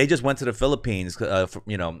and they just went to the Philippines, for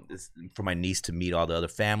my niece to meet all the other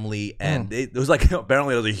family, and it was like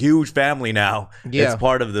apparently there's a huge family now. Yeah, it's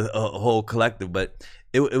part of the whole collective, but.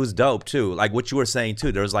 It was dope too, like what you were saying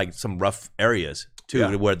too. There was like some rough areas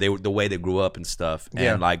too, where they the way they grew up and stuff,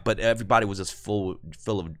 and like, but everybody was just full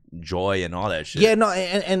of joy and all that shit. Yeah, no,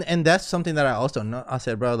 and that's something that I also know. I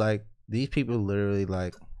said, bro, like these people literally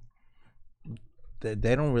like they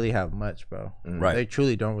don't really have much, bro. Right? They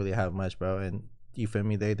truly don't really have much, bro. And you feel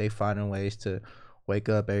me? They finding ways to wake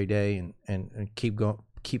up every day and keep going,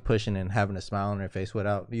 keep pushing, and having a smile on their face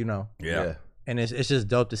without Yeah. And it's just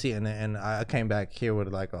dope to see, and I came back here with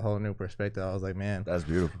like a whole new perspective. I was like, man, that's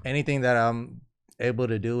beautiful. Anything that I'm able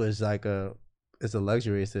to do is like it's a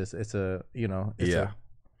luxury. It was insane.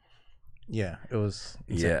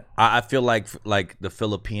 Yeah. I feel like the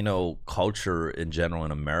Filipino culture in general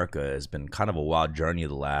in America has been kind of a wild journey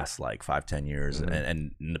the last like 5-10 years,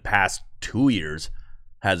 and in the past 2 years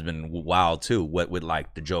has been wild too. With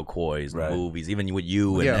like the Joe Coys, the movies, even with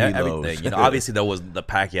you and everything. Obviously there was the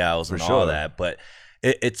Pacquiaos and all that, but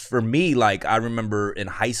it's for me, like I remember in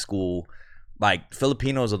high school, like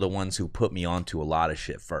Filipinos are the ones who put me onto a lot of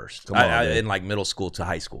shit first. In like middle school to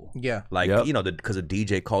high school. Yeah, like because the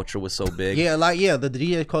DJ culture was so big. Yeah, like the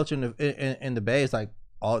DJ culture in the Bay is like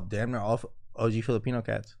damn near all OG Filipino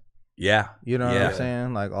cats. Yeah, you know what I'm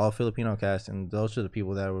saying? Like all Filipino cats, and those are the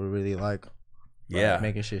people that were really like.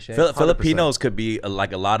 Making shit shake. Filipinos could be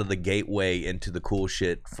like a lot of the gateway into the cool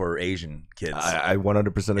shit for Asian kids. I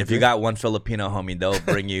 100% agree. If you got one Filipino homie, they'll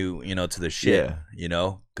bring you, to the shit,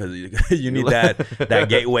 because you need that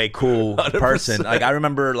gateway cool 100%. Person. Like I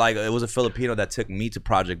remember, like it was a Filipino that took me to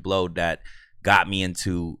Project Blow that got me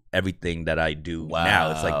into everything that I do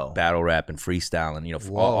now. It's like battle rap and freestyle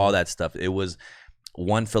and all that stuff. It was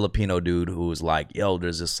one Filipino dude who was like, "Yo,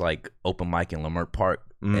 there's this like open mic in Leimert Park,"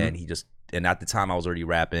 and he just. And at the time, I was already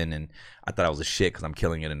rapping, and I thought I was a shit because I'm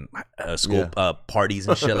killing it in school parties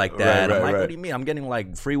and shit like that. I'm like, what do you mean? I'm getting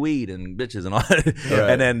like free weed and bitches and all that.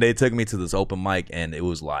 And then they took me to this open mic, and it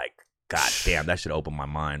was like, God damn, that should open my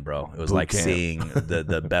mind, bro. It was like seeing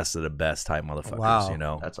the best of the best type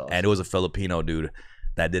motherfuckers, That's awesome. And it was a Filipino dude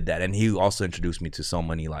that did that, and he also introduced me to so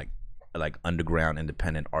many like underground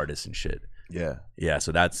independent artists and shit. Yeah.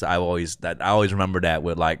 So that's I always remember that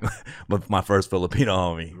with like with my first Filipino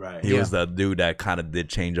homie. Right. He was the dude that kind of did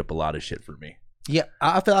change up a lot of shit for me. Yeah,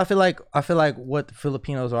 I feel like what the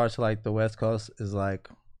Filipinos are to like the West Coast is like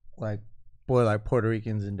Puerto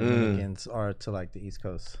Ricans and Dominicans are to like the East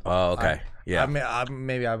Coast. Oh, okay.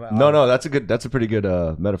 No, that's a pretty good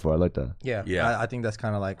metaphor. I like that. Yeah. I think that's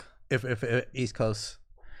kind of like if East Coast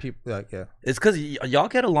people like It's because y'all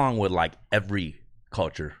get along with like every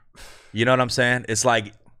culture. You know what I'm saying? It's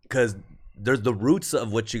like because there's the roots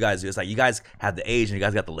of what you guys do. It's like you guys have the Asian, you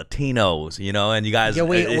guys got the Latinos, and you guys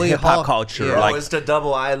hip hop culture. Yeah, like it's the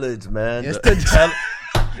double eyelids, man. It's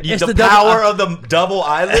the power of the double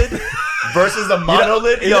eyelid versus the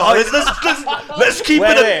monolid. Let's keep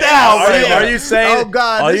it down. Are you saying? Oh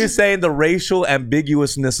God! Are you saying the racial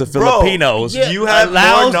ambiguousness of Filipinos you have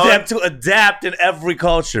allows them to adapt in every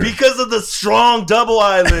culture because of the strong double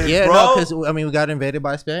eyelid? Yeah, bro. because we got invaded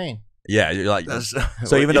by Spain. Yeah, you're like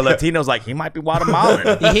so. Even the Latinos, like he might be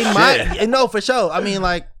Guatemalan. He might. No, for sure. I mean,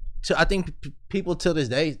 like, I think people till this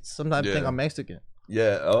day sometimes think I'm Mexican.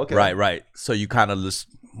 Yeah. Okay. Right. So you kind of just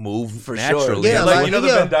move For naturally. sure. Yeah, like like, you know the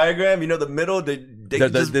Venn diagram. You know the middle. They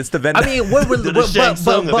just it's the Venn. I mean, we're Shang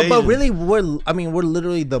Tsung of but Asians. really we're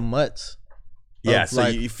literally the mutts. yeah. of, So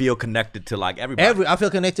like, you feel connected to like everybody. I feel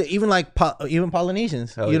connected, even like even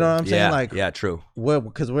Polynesians. Hell You know yeah. what I'm saying? yeah. Like yeah. True.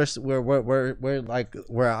 because we're like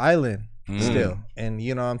we're an island still, and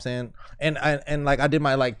you know what I'm saying. And I did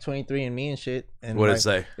my like 23andMe and shit. And What did like, it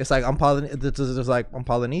say? It's like I'm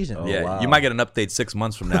Polynesian. Oh, Yeah, wow. you might get an update 6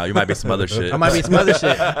 months from now. You might be some other shit. I might be some other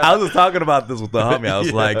shit. I was just talking about this with the homie. I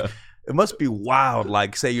was like, it must be wild.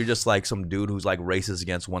 Like, say you're just like some dude who's like racist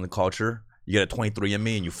against one culture. You get a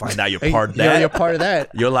 23andMe and you find out you're part of that. You're part of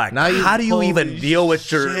that. You're like, Now you- how do you holy even deal with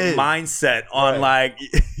your shit. mindset on like,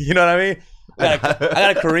 you know what I mean? I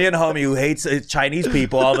got a Korean homie who hates Chinese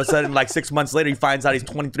people. All of a sudden, like 6 months later, he finds out he's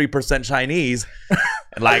 23% Chinese.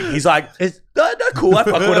 And like, he's like, that's cool. I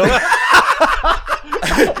fuck with him.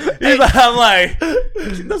 I'm like,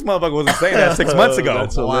 this motherfucker wasn't saying that 6 months ago.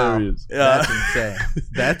 That's hilarious. That's insane.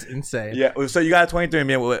 That's insane. Yeah. So you got a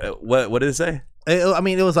 23andMe. What did it say? I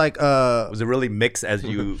mean, it was like Was it really mixed as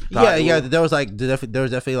you thought? yeah. There was like there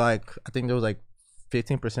was definitely like I think there was like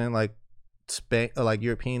 15% like Spain, like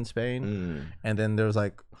European Spain, and then there was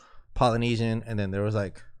like Polynesian, and then there was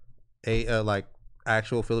like like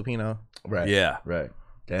actual Filipino. Right. Yeah. Right.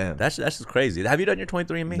 Damn. That's just crazy. Have you done your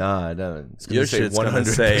 23andMe? Nah, I don't. It's Your shit's gonna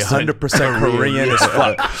say 100% Korean as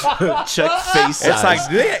fuck. Check face size. It's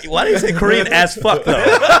like, why do you say Korean as fuck though?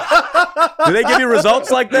 Do they give you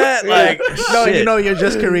results like that? Like, No, shit. you know you're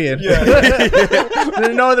just Korean.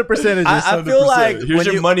 There's no other percentages. I feel like here's when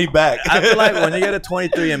your you, money back. I feel like when you get a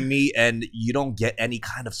 23andMe and you don't get any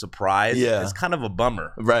kind of surprise, Yeah. it's kind of a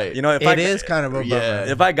bummer. Right. You know, if it is kind of a bummer. Yeah.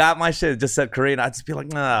 if I got my shit, it just said Korean, I'd just be like,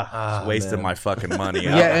 nah, Ah, wasting man. my fucking money.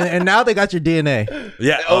 Yeah, and now they got your DNA.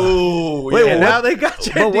 Yeah. Oh, Wait, yeah. And what? now they got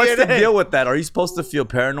your But what's the DNA. deal with that? Are you supposed to feel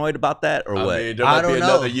paranoid about that or I what? mean, there I might don't be know.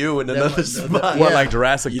 another you in There another might- spot. What, yeah. like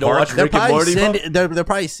Jurassic You don't Park? watch Rick and Morty, bro? They're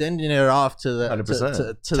probably sending it off to the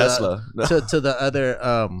 100%. to Tesla.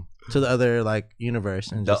 to the other like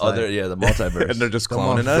universe and The just other, like, yeah, the multiverse. And they're just come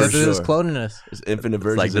cloning on, us? they're just sure. cloning us. There's infinite It's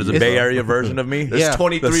versions. like there's a of Bay you. Area version of me. There's Yeah.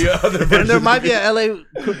 23 other versions. And there of might be you. a LA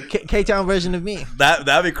K-Town version of me.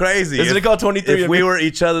 That'd be crazy. Isn't it called 23? If we were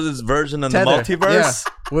each other's version in the Tether. multiverse,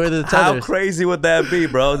 Yeah. We're the how tethers. crazy would that be,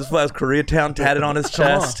 bro? This fool has Koreatown tatted on his Come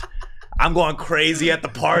on. chest. I'm going crazy at the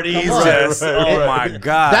parties. Come on. Just, Right, oh right. my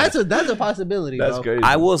god, That's a possibility. That's bro. crazy.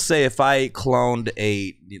 I will say if I cloned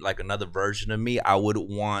another version of me, I would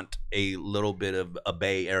want a little bit of a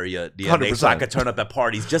Bay Area DNA so I 100%. could turn up at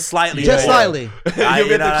parties just slightly. Just more. slightly. I- You'll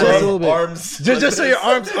you get know the what I Just a mean? little bit. arms. Just so your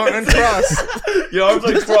arms are uncrossed. Your arms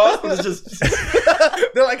like crossed, and it's just.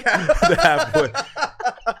 They're like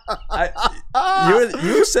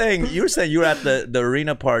you were saying you were at the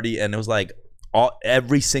arena party and it was like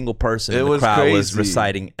every single person in the was crowd was crazy.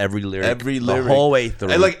 reciting every lyric Every the lyric. whole way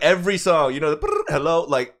through. And like every song, you know, the hello,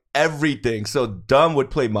 like everything. So Dumb would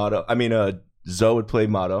play Motto. I mean, Zoe would play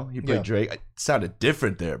Motto. He played Yeah. Drake. It sounded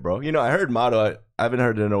different there, bro. You know, I heard Motto. I haven't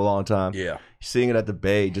heard it in a long time. yeah, Seeing it at the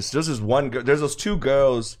Bay. Just there's this one girl. There's those two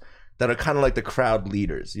girls that are kind of like the crowd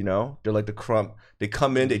leaders. You know, they're like the crump. They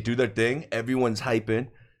come in, they do their thing. Everyone's hyping.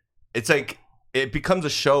 It's like it becomes a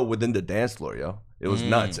show within the dance floor, yo. It was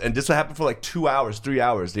nuts. And this would happen for like 2 hours, 3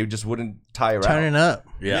 hours. They just wouldn't tire out. turning up.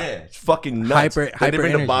 yeah. It's fucking nuts. Hyper Then they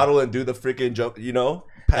bring the energy. bottle and do the freaking joke, you know?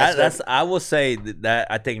 Pass That's I will say that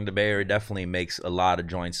I think the Bay Area definitely makes a lot of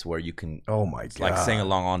joints where you can oh my god. like sing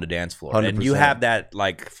along on the dance floor, and you 100%. have that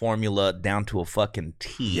like formula down to a fucking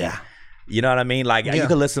T. Yeah. You know what I mean? Like you Yeah.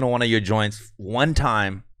 could listen to one of your joints one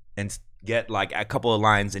time and get like a couple of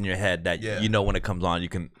lines in your head that Yeah. you know when it comes on you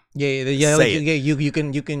can. Yeah. Say Like, you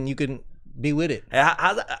can be with it.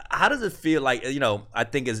 How does it feel like, you know, I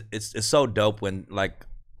think it's so dope when like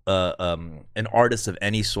an artist of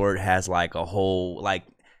any sort has like a whole like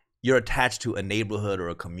you're attached to a neighborhood or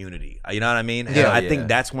a community. You know what I mean? And Yeah. I think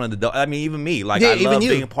that's one of the I mean even me, like Yeah, I even love you.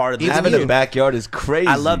 being part of this. Even Having you. a backyard is crazy.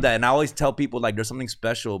 I love that, and I always tell people like there's something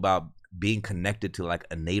special about being connected to like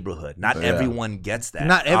a neighborhood. Not Yeah. everyone gets that.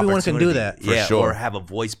 Not everyone can do opportunity. that. For Yeah, sure. or have a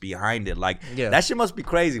voice behind it. Like Yeah. that shit must be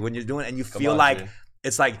crazy when you're doing it and you feel on, like Jay.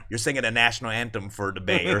 it's like you're singing a national anthem for the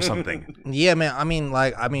Bay or something. Yeah, man. I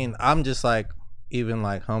mean, I'm just like even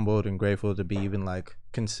like humbled and grateful to be even like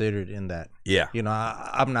considered in that. Yeah. You know,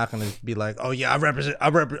 I'm not gonna be like, oh yeah,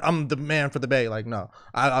 I'm the man for the Bay. Like, no,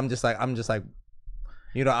 I'm just like,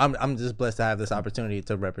 You know, I'm just blessed to have this opportunity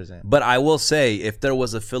to represent. But I will say, if there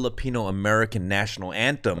was a Filipino American national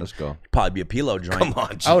anthem, Let's go. it'd probably be a Pilo joint. Come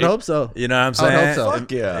on, I would hope so. You know what I'm I saying? would hope so.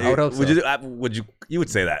 Fuck yeah. I would hope so. Would you? You would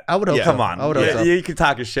say that. I would hope so. Come on. I would hope so. You can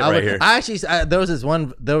talk your shit right here. I actually, there was this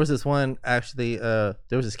one actually. There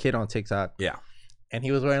was this kid on TikTok. Yeah. And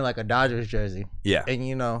he was wearing like a Dodgers jersey. Yeah. And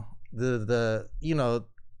you know the you know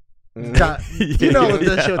the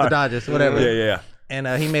shit with the Dodgers, whatever. Yeah. And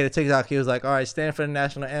he made a TikTok. He was like, "All right, stand for the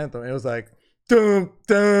national anthem." It was like, "Dum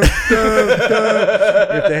dum dum dum."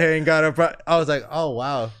 If the hand got up, I was like, "Oh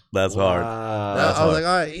wow." That's hard. I was like,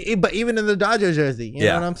 "All right," but even in the Dodgers jersey, you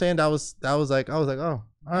know what I'm saying? That was like, I was like, "Oh,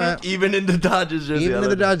 all right." Even in the Dodgers jersey. Even in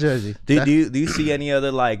the Dodgers jersey. Do you see any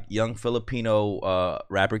other like young Filipino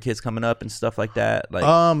rapper kids coming up and stuff like that?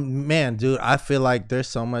 Like, man, dude, I feel like there's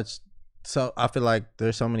so much. So I feel like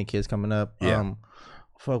there's so many kids coming up. Yeah.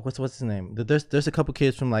 Fuck, what's his name? There's a couple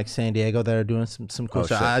kids from like San Diego that are doing some cool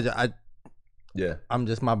stuff. Yeah. I'm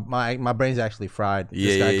just my brain's actually fried.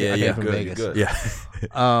 Yeah. I came from Good, Vegas. good. yeah.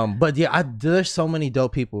 But yeah, there's so many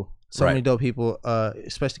dope people. Many dope people,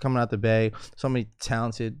 especially coming out the Bay. So many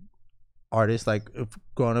talented artists, like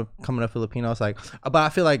coming up Filipinos. Like, but I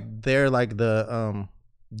feel like they're gonna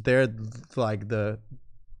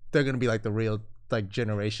be like the real like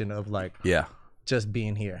generation of like just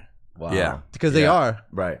being here. Wow. Yeah. Because they are.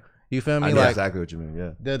 Right. You feel me? I know like exactly what you mean.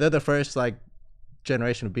 Yeah. they're the first like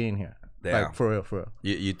generation of being here. Yeah. Like for real.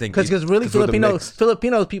 You think? Because really we're the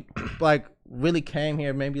Filipino people like really came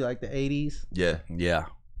here maybe like the 80s. Yeah. Yeah.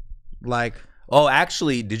 Like, oh,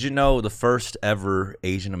 actually, did you know the first ever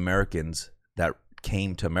Asian Americans that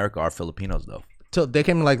came to America are Filipinos though? so they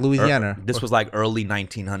came to like Louisiana. This was like early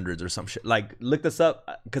 1900s or some shit. Like, look this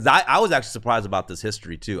up because I was actually surprised about this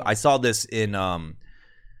history too. I saw this in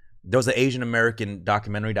there was an Asian American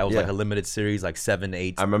documentary that was like a limited series, like 7 to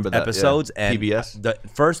 8 I remember that, episodes. yeah. And PBS. the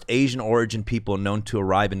first Asian origin people known to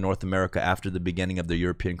arrive in North America after the beginning of the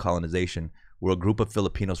European colonization were a group of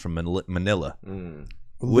Filipinos from Manila.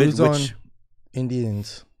 Luzon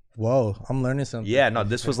Indians. Whoa, I'm learning something. Yeah, no,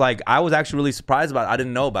 this was like, I was actually really surprised about it. I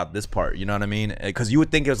didn't know about this part, you know what I mean? Because you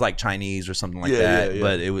would think it was like Chinese or something like that,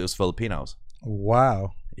 but it was Filipinos.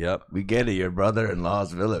 Wow. Yep. We get it. Your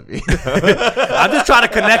brother-in-law's Filipino. I'm just trying to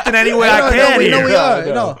connect in any way I can we here. are.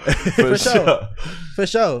 No, for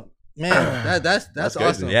sure. Man, that's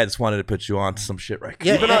awesome. Yeah, I just wanted to put you on to some shit right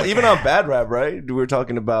Yeah, even on Bad Rap, right? We were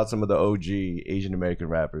talking about some of the OG Asian American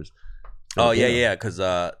rappers. Oh yeah, because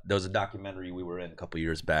there was a documentary we were in a couple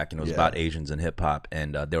years back, and it was about Asians in hip hop,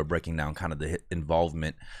 and they were breaking down kind of the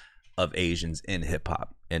involvement of Asians in hip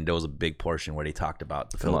hop, and there was a big portion where they talked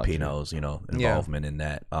about the Filipinos, you know, involvement in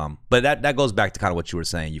that. But that goes back to kind of what you were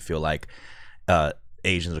saying. You feel like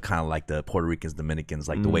Asians are kind of like the Puerto Ricans, Dominicans,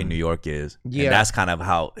 like the way New York is. Yeah, and that's kind of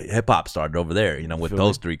how hip hop started over there. You know, with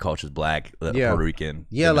those three cultures: Black, Puerto Rican.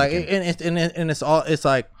 Yeah, Dominican. like and it's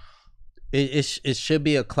like it should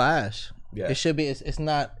be a clash. Yeah. It should be. It's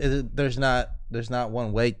not. There's not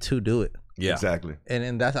one way to do it. Yeah, exactly.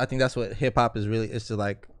 And I think that's what hip hop is really. It's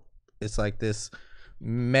like this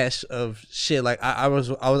mesh of shit. Like I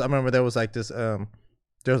remember there was like this there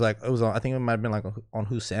was like it was on, I think it might have been like on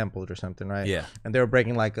Who Sampled or something, right? Yeah. And they were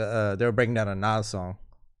breaking like they were breaking down a Nas song.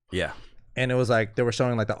 Yeah. And it was like they were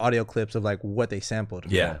showing like the audio clips of like what they sampled.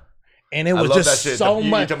 Yeah. And it was just so much.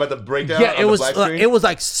 You talking about the breakdown? Yeah, it was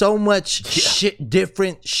like so much shit,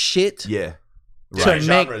 different shit. Yeah. Right. To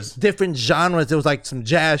make different genres. There was like some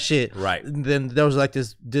jazz shit. Right. And then there was like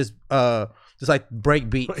this like break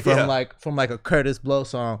beat from like a Curtis Blow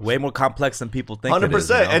song. Way more complex than people think. 100%. It is,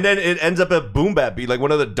 you know? And then it ends up a boom bap beat, like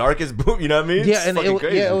one of the darkest boom. You know what I mean? Yeah, and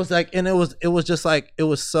it was like, and it was just like, it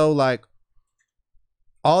was so like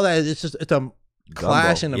all that. It's a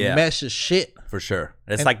clash and a mesh of shit. For sure.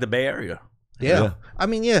 It's like the Bay Area. Yeah. I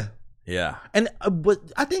mean, yeah. Yeah. And but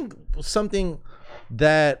I think something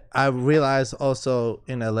that I realized also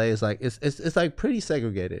in LA is like it's like pretty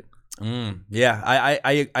segregated. Yeah,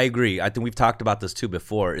 I agree. I think we've talked about this too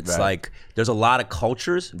before. It's like there's a lot of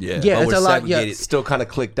cultures. Yeah, but it's we're a lot. segregated. Yeah, still kind of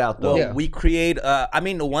clicked out though. Well, we create. I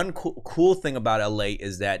mean, the one cool thing about LA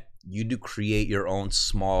is that you do create your own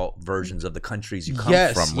small versions of the countries you come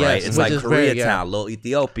from, right? It's like Koreatown, Little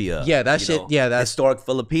Ethiopia. Yeah, that shit. Yeah, that's historic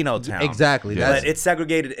Filipino town. Exactly. Yeah. But it's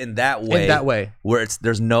segregated in that way. Where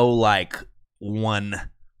there's no like one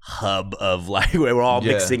hub of like where we're all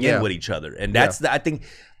mixing in with each other, and that's I think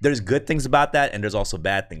there's good things about that, and there's also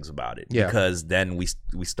bad things about it because then we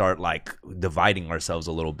start like dividing ourselves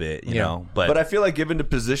a little bit, you know. But I feel like given the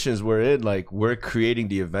positions we're in, like we're creating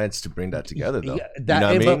the events to bring that together, though.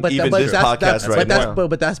 That, you know what I mean? Even this podcast right now.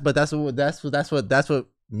 But that's what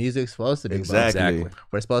music's supposed to do. Exactly.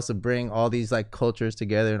 We're supposed to bring all these like cultures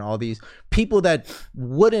together and all these people that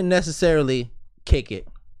wouldn't necessarily kick it.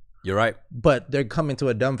 You're right. But they're coming to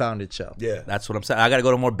a dumbfounded show. Yeah. That's what I'm saying. I got to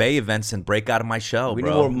go to more Bay events and break out of my shell, We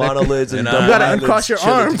bro. need more monoliths and You know, You gotta dumb uncross your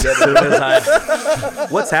islands arms. chilling together.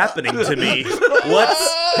 What's happening to me?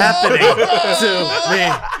 What's happening to me?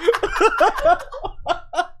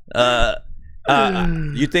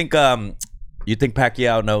 You think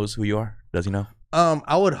Pacquiao knows who you are? Does he know?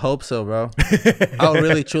 I would hope so, bro. I would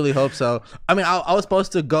really truly hope so. I mean, I was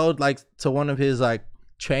supposed to go like to one of his like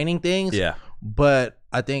training things. Yeah. But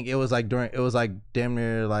I think it was like damn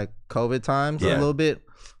near like COVID times a little bit.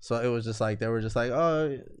 So it was just like they were just like,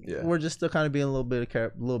 oh, we're just still kind of being a little bit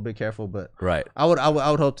careful. But Right. I would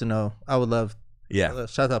hope to know. I would love. Yeah.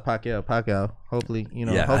 Shout out Pacquiao. Hopefully, you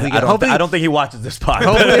know. Yeah. Hopefully, I don't think he watches this pod.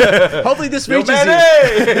 hopefully this reaches you.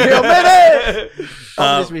 Yo,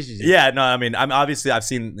 this reaches you. Yeah, no, I mean, I've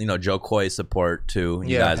seen, you know, Joe Coy support too.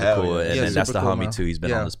 You guys are cool, and then that's the cool, homie man. too. He's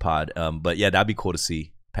been on this pod. But yeah, that'd be cool to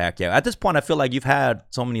see Pacquiao. At this point, I feel like you've had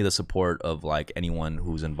so many of the support of like anyone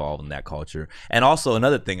who's involved in that culture. And also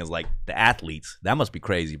another thing is like the athletes. That must be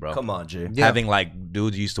crazy, bro. Come on, Jay. Yeah. Having like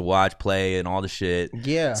dudes you used to watch play and all the shit.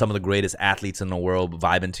 Yeah. Some of the greatest athletes in the world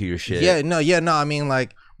vibing to your shit. Yeah, no. I mean,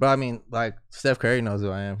 like, bro. I mean, like, Steph Curry knows who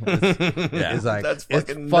I am. It's like That's it's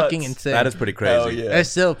fucking fucking nuts. insane. That is pretty crazy. Hell yeah. It's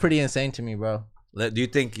still pretty insane to me, bro. Do you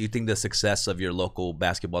think the success of your local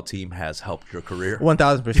basketball team has helped your career?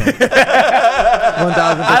 1,000%. 1,000%.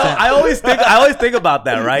 I always think about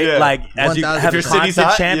that, right? Yeah. Like as you 1,000%. have your cities Hot, at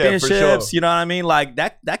yeah, for championships, sure. you know what I mean? Like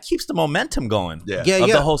that keeps the momentum going. Yeah. Yeah, of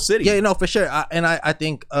yeah. the whole city. Yeah, no, for sure. I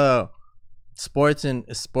think sports and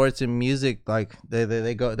music, like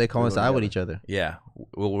they coincide with each other. Yeah.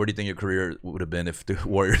 Well, where do you think your career would have been if the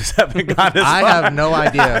Warriors haven't gone as I far? have no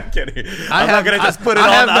idea. I'm kidding. I'm not gonna just put it on.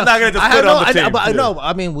 I'm not gonna just put it on the team. But I know.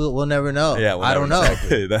 I mean, we'll never know. Yeah, I don't know.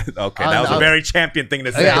 Exactly. That was a very champion thing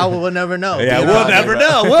to say. Yeah, we'll never know. Yeah, You we'll know? never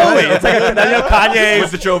know, will we? It's like Kanye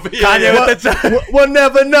With the trophy. Kanye with the We'll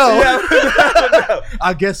never know.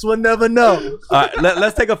 I guess we'll never know. All right,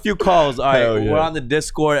 let's take a few calls. All right, Hell yeah. we're on the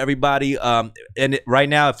Discord, everybody. Right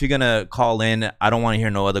now, if you're gonna call in, I don't want to hear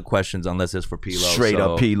no other questions unless it's for P-Lo. Straight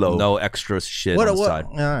up P-Lo. No extra shit on the side.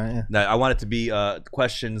 All right, yeah. No, I want it to be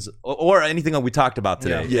questions or anything that we talked about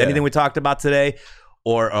today. Yeah. Anything we talked about today,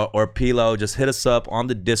 or P-Lo, just hit us up on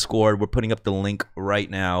the Discord. We're putting up the link right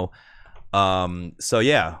now. So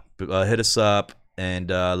yeah, hit us up and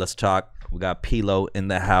let's talk. We got P-Lo in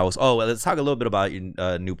the house. Oh, well, let's talk a little bit about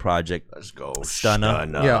your new project. Let's go. Stunner.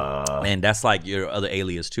 Yeah. And that's like your other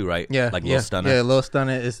alias too, right? Yeah, like yeah, Lil Stunner. Yeah, Lil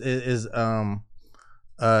Stunner is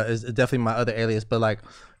definitely my other alias, but like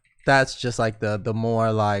that's just like the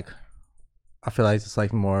more like I feel like it's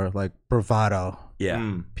like more like bravado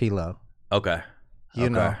Yeah. P-Lo. Okay. You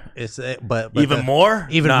know, it's but Even more?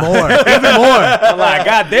 even Nah. more, even more, I'm like,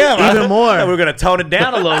 goddamn. Even more. We're gonna tone it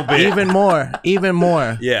down a little bit. even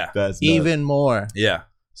more. Yeah. That's nuts. Even more. Yeah.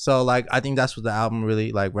 So like I think that's what the album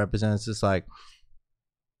really like represents. It's like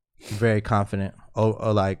very confident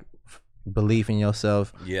or like belief in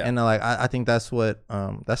yourself. Yeah. And like I think that's what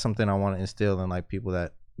that's something I want to instill in like people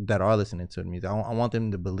that are listening to the music. I want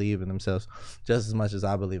them to believe in themselves just as much as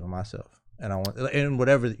I believe in myself. And I want in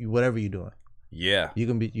whatever you're doing. Yeah. You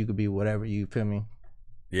can be whatever, you feel me?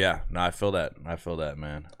 Yeah. No, I feel that,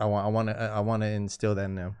 man. I want to instill that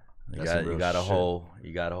in them. You got a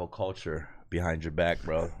whole culture behind your back,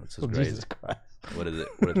 bro. This is crazy. Jesus Christ. What is it?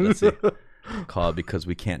 Let's see. Called because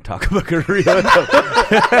we can't talk about Korea. That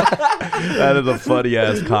is a funny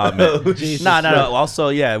ass comment. No. Also,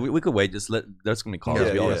 yeah, we could wait. There's gonna be callers.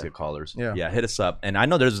 Yeah, we always yeah. get callers. Yeah. Yeah, hit us up. And I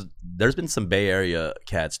know there's been some Bay Area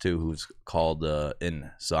cats too who's called in.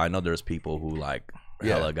 So I know there's people who like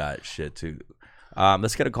hella got shit too.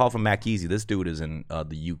 Let's get a call from Mac Easy. This dude is in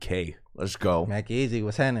the UK. Let's go. Mac Easy,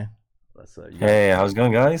 what's happening? Hey, how's it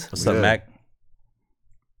going, guys? What's up, Mac?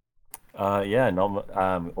 Yeah,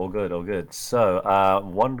 all good. So,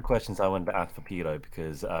 one of the questions I wanted to ask for P-Lo,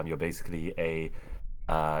 because you're basically the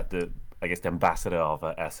ambassador of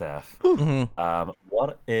SF. Mm-hmm.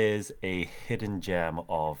 What is a hidden gem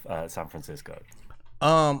of San Francisco?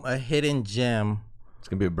 A hidden gem. It's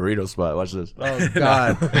gonna be a burrito spot. Watch this. Oh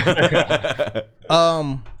God.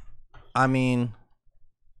 I mean,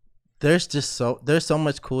 there's so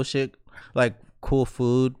much cool shit, like cool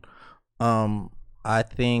food. I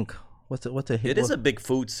think what's a hit? It is a big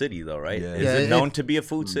food city, though, right? Yeah. Is Yeah, it known to be a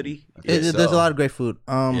food city? There's a lot of great food.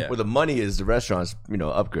 Yeah. Where the money is, the restaurants,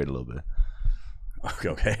 upgrade a little bit.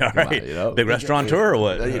 Okay, all right. You know? Big restaurateur or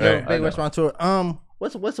what? You Big, know, I big know. restaurateur.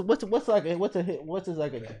 What's like a hit? What's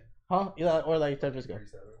like a huh? Or like San Francisco?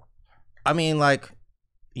 I mean, like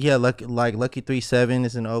Yeah, Lucky 37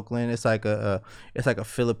 is in Oakland. It's like a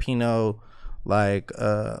Filipino like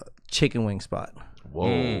chicken wing spot.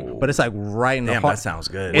 Whoa. But it's like right in the Damn, heart. that sounds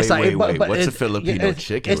good. It's Wait, like, but what's a it's- Filipino it's-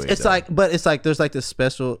 chicken wing, It's though? like, but it's like there's like this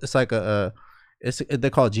special. It's like they're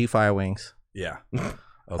called G Fire wings. Yeah.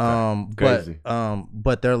 Okay. Crazy.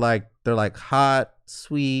 But they're like hot,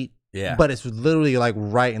 sweet. Yeah. But it's literally like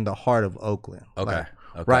right in the heart of Oakland. Okay.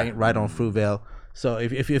 Like, right on Fruitvale. So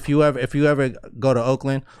if you ever go to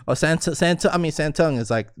Oakland, or Santong is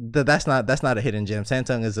like that's not a hidden gem.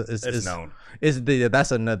 Santong is known.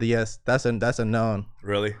 That's a known.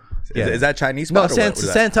 Really? Yeah. Is that Chinese No, spot? or what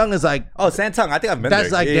is that? Santong is like Oh, Santong. I think I've been that's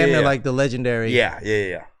there. like Yeah, damn yeah, near yeah. like the legendary Yeah.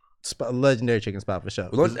 legendary chicken spot for sure.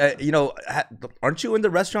 You know, aren't you in the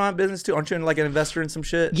restaurant business too? Aren't you like an investor in some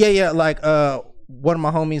shit? Yeah. Like one of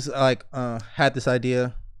my homies like had this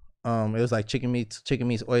idea. It was like chicken meats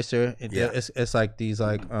oyster. It's like these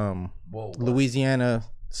like Louisiana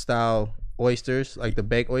style oysters, like the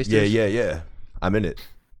baked oysters. Yeah. I'm in it.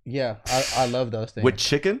 Yeah, I love those things. With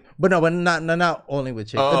chicken? But not only with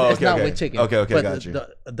chicken. Oh, It's okay, not okay. with chicken. Okay, but got you.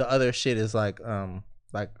 The other shit is like The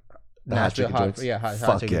hot Nashville chicken hot, joints? yeah, hot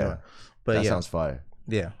Fuck chicken. yeah. joint. But That yeah, sounds fire.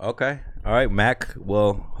 yeah. Okay. All right, Mac.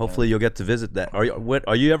 Well, hopefully you'll get to visit that. Are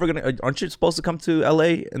you ever gonna? Aren't you supposed to come to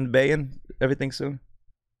LA and the Bay and everything soon?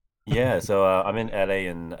 Yeah, so I'm in LA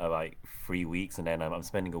in like 3 weeks, and then I'm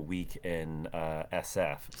spending a week in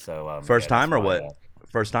SF. So First yeah, time that's or why, what?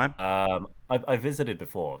 First time? I visited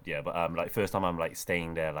before, yeah, but like first time I'm like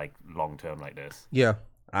staying there like long term like this. Yeah.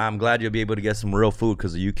 I'm glad you'll be able to get some real food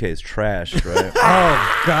because the UK is trash, right?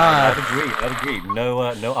 Oh God. I'd agree.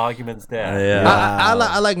 No arguments there. Yeah.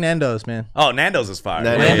 I like Nando's, man. Oh, Nando's is fire.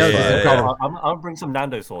 Nando's is yeah. incredible. I'll bring some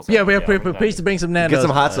Nando sauce. Yeah, over. please to bring some Nando's. Get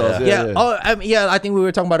some hot sauce. Yeah. Oh, I think we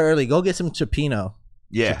were talking about it earlier. Go get some cioppino.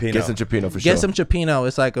 Yeah, Cioppino. get some cioppino for sure. Get some cioppino.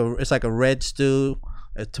 It's like a red stew,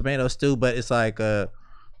 a tomato stew, but it's like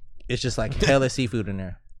it's just like hella seafood in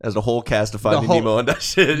there. As the whole cast of Finding whole- Nemo on that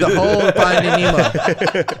shit. The whole Finding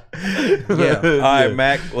Nemo. Yeah. All right,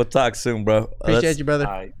 Mac. We'll talk soon, bro. Appreciate you,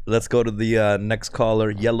 brother. Let's go to the next caller.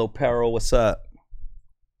 Yellow Peril, what's up?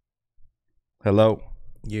 Hello.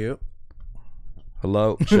 You.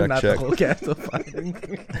 Hello. Check, Not check. the whole cast of Finding.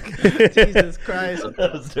 Jesus Christ.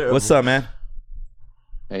 What's up, man?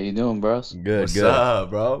 How you doing, bros? Good, What's good. up,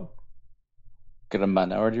 bro? Get a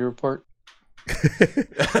Minority Report. All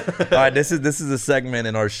right, this is a segment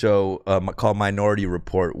in our show called Minority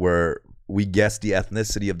Report where we guess the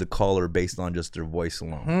ethnicity of the caller based on just their voice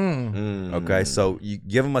alone. Okay, so you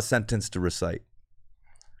give them a sentence to recite.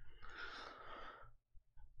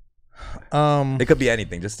 It could be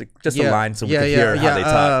anything, just a line so we can hear how they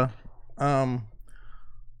talk.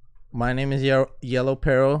 My name is Yellow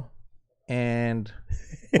Peril, and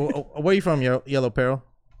where are you from, Yellow Peril?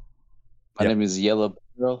 My name is Yellow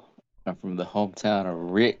Girl. I'm from the hometown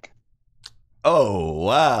of Rick. Oh,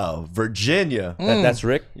 wow. Virginia. That's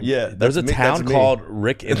Rick? Yeah. There's a that's me- town that's me. called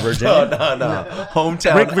Rick in Virginia. No.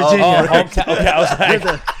 Hometown. Rick, Virginia. Oh, hometown. Okay, I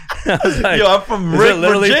was like, Yo, I'm from is Rick, it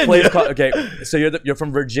literally a Virginia. place called, okay, so you're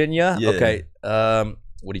from Virginia? Yeah. Okay.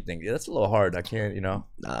 What do you think? Yeah, that's a little hard. I can't,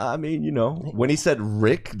 I mean, when he said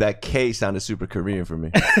Rick, that K sounded super Korean for me.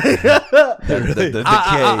 The K.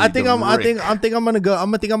 I think the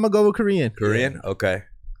I'm Rick. gonna go with Korean. Korean? Okay.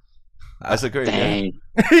 I said Korean. Dang.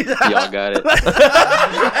 Y'all got it.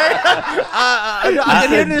 I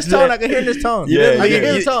can hear this tone. I can hear this tone. I can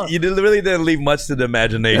hear the tone. You really didn't leave much to the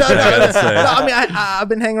imagination, No, I gotta say. I mean, I've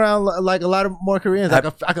been hanging around like a lot of more Koreans. I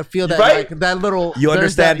could feel that, Right? like that little. You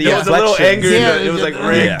understand the It was a little inflections. angry. Yeah, it was like yeah.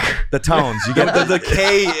 Rick. Yeah. The tones. You get The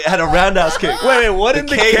K had a roundhouse kick. Wait, what in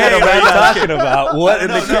the K had a are you roundhouse talking about? What in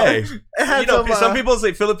the K? Some people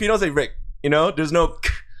say Filipinos say Rick. There's no.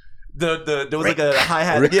 There was like a hi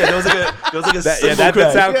hat. Yeah, there was like a. That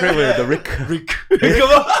would sound crazy. The Rick. Rick. Come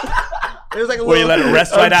on. It was like a Where you little. let it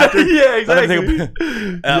rest right after? Yeah, exactly.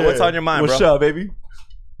 What's on your mind, What's bro? up, baby?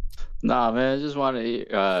 Nah, man. I just wanted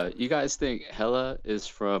to. You guys think Hella is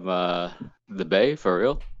from the Bay for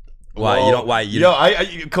real? Why you don't? Why you? Yo,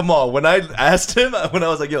 I come on. When I asked him, when I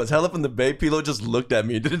was like, "Yo, is Hella from the Bay?" Pilo just looked at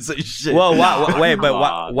me and didn't say shit. Well, why? Wait, but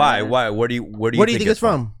Aw, why? man. Why? Where do you think it's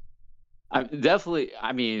from? I'm definitely.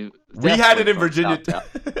 I mean, we had it in definitely Virginia.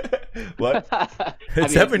 from What?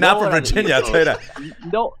 It's definitely not from Virginia. I'll tell you that.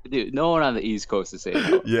 No, dude, no one on the East Coast is saying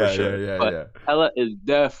Hella. Yeah, for sure. yeah. But Hella is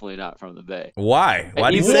definitely not from the Bay. Why?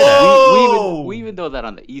 Why do you Even- say that? Whoa! We even know that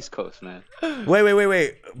on the East Coast, man.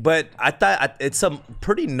 Wait. But I thought it's a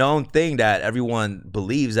pretty known thing that everyone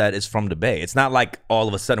believes that it's from the Bay. It's not like all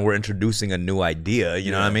of a sudden we're introducing a new idea.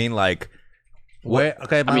 You know what I mean? Like, Where?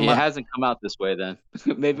 Okay, I mean, it hasn't come out this way. Then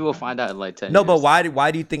maybe we'll find out in like 10 No, years. but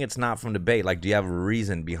why do you think it's not from the Bay? Like, do you have a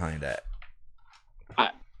reason behind that?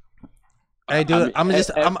 Hey, dude, I'm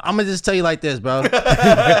gonna just tell you like this, bro.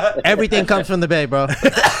 Everything comes from the Bay, bro.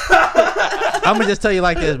 I'm gonna just tell you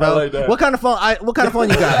like this, bro. like that. What kind of phone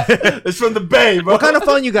you got? It's from the Bay, bro. What kind of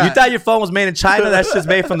phone you got? You thought your phone was made in China? That's just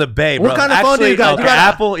made from the Bay, bro. What kind of phone do you got? Okay, You got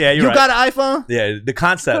Apple? Yeah, you're you right. got an iPhone? Yeah, the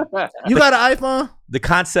concept. You got an iPhone? The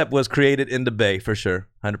concept was created in the Bay for sure,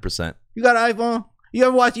 100%. You got an iPhone? You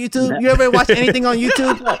ever watch YouTube? You ever watch anything on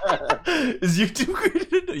YouTube? Is YouTube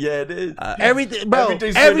created? Yeah, it is. Everything, bro.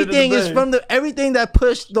 Everything's Everything created in the is Bay. from everything that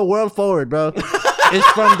pushed the world forward, bro. Is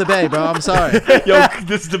from the Bay, bro. I'm sorry. Yo,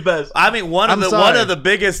 this is the best. I mean, one I'm of sorry. the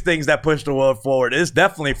biggest things that pushed the world forward is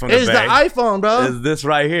definitely from the It's the Bay. iPhone, bro. Is this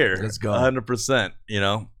right here? Let's go. 100%. You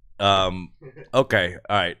know. Okay.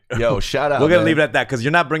 All right. Yo, shout out. We're gonna man. leave it at that because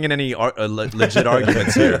you're not bringing any legit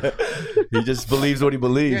arguments here. He just believes what he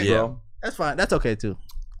believes, Yeah. bro. That's fine. That's okay too.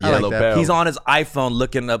 I Yellow like that. Bell. He's on his iPhone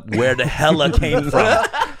looking up where the hella came from.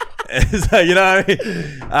 So, you know what I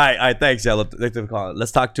mean? All right. Thanks, Yellow. Thanks for calling.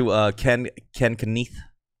 Let's talk to Ken Kenneth.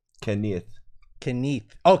 Kenneth. Kenneth.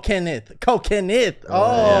 Oh, Kenneth. Kenneth.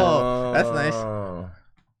 Oh, that's nice.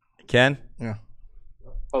 Ken? Yeah.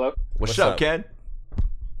 Hello. What's What's up, up? Ken?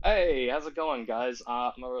 Hey, how's it going, guys?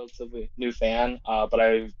 I'm a relatively new fan, but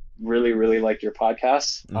I really, really like your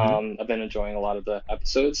podcast. I've been enjoying a lot of the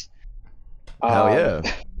episodes. Hell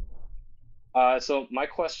yeah. So my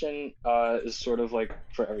question is sort of like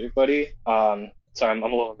for everybody. Sorry, I'm a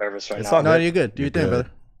little nervous right It's now. all No, good. you're good. Do your You're thing, good.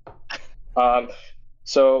 brother.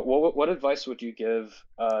 So what advice would you give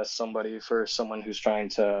somebody for someone who's trying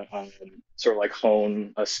to sort of like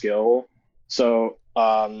hone a skill? So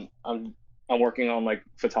I'm working on like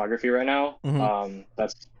photography right now.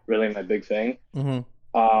 That's really my big thing.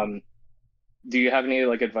 Do you have any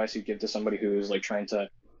like advice you'd give to somebody who's like trying to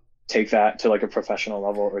take that to like a professional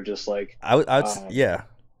level, or just like I would yeah.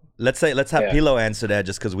 Let's have Yeah. Pilo answer that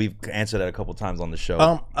just because we've answered that a couple times on the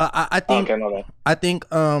show. I think okay, no, I think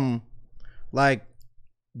like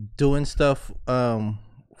doing stuff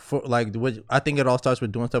for like I think it all starts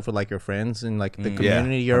with doing stuff with like your friends and like the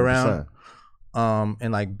community you're around,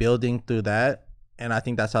 and like building through that. And I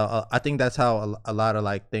think that's how a lot of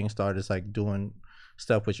like things start, is like doing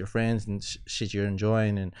stuff with your friends and shit you're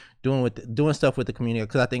enjoying, and doing stuff with the community.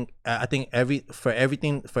 Because I think for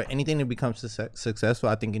anything to become successful,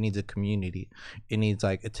 I think it needs a community. It needs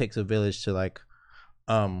like, it takes a village to like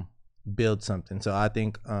build something. So I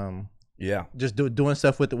think yeah, just doing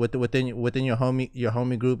stuff within your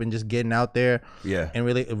homie group, and just getting out there, and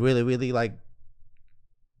really like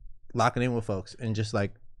locking in with folks, and just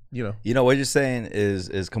like, you know what you're saying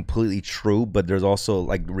is completely true, but there's also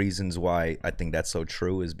like reasons why I think that's so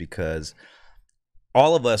true, is because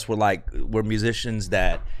all of us we're musicians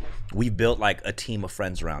that we've built like a team of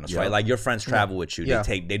friends around us, right? Like your friends travel with you.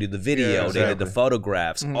 They do the video, they did the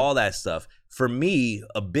photographs, all that stuff. For me,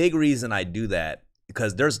 a big reason I do that,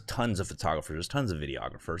 because there's tons of photographers, there's tons of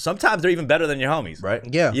videographers. Sometimes they're even better than your homies. Right.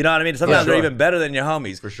 Yeah. You know what I mean? Sometimes they're even better than your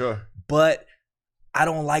homies. For sure. But I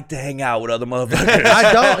don't like to hang out with other motherfuckers.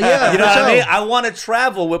 I don't. Yeah, you know for what I sure. mean? I want to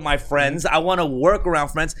travel with my friends. I want to work around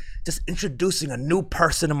friends. Just introducing a new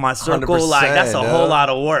person in my circle, like that's a 100%, whole lot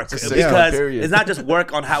of work, It's a because period. it's not just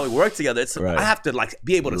work on how we work together. It's Right. I have to like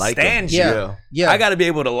be able to Like stand them. you. Yeah. I got to be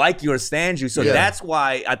able to like you or stand you. So Yeah. that's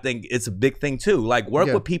why I think it's a big thing too. Like work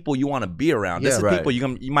Yeah. with people you want to be around. This Yeah. is Right. people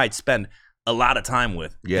you might spend a lot of time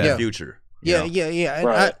with in Yeah. the future. you know? Yeah. And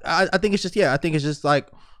Right. I think it's just like,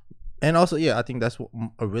 and also, I think that's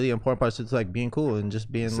a really important part. So it's like being cool and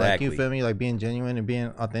just being like, you Exactly. feel me, like being genuine and being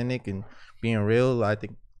authentic and being real. I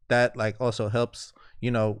think that like also helps,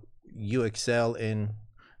 you excel in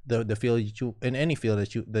the field in any field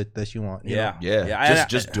that you want. you know? Yeah.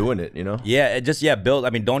 Just doing it, you know? Yeah, build. I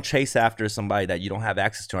mean, don't chase after somebody that you don't have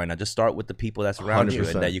access to right now. Just start with the people that's around you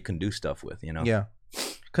 100%. and that you can do stuff with. You know. Yeah.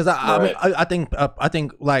 Because I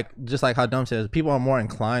think like just like how Dumb says, people are more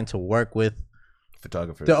inclined to work with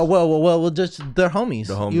Photographers. just their homies.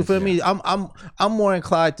 The homies, You feel me? yeah. I'm more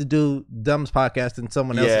inclined to do Dumb's podcast than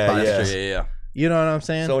someone else's Yeah, podcast. Yeah. You know what I'm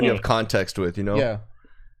saying? Someone you have context with, you know? Yeah.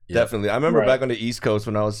 Definitely. I remember Right. back on the East Coast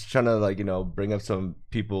when I was trying to like, bring up some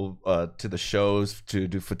people to the shows to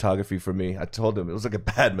do photography for me. I told them, it was like a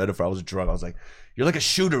bad metaphor. I was drunk. I was like, you're like a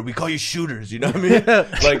shooter. We call you shooters. You know what I mean?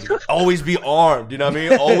 Like always be armed. You know what I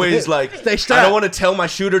mean? Always like Stay I strapped. don't want to tell my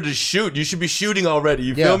shooter to shoot. You should be shooting already.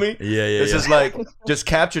 You feel me? Yeah. It's just like just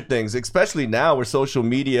capture things, especially now with social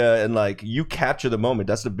media and like you capture the moment.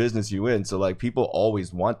 That's the business you in. So like people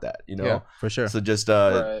always want that. You know? Yeah, for sure. So just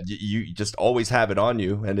Right. you just always have it on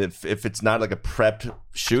you, and if it's not like a prepped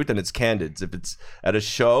shoot, then it's candid. If it's at a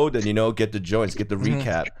show, then get the joints, get the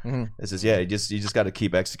recap. It's just you just got to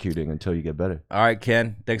keep executing until you get better. All right,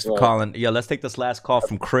 Ken. Thanks for Right. calling. Yeah, let's take this last call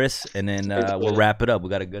from Chris, and then we'll wrap it up. We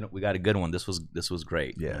got a good one. This was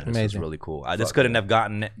great. Yeah. this was Amazing. really cool. This couldn't have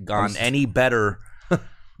gone any better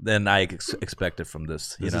than I expected from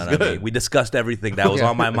this. You This know is what I good. mean? We discussed everything that was Yeah.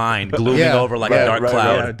 on my mind, glooming Yeah. over like Right, a dark right,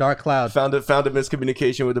 cloud. Yeah, dark cloud. Found a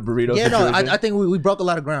miscommunication with the burrito Yeah, no, situation. I think we broke a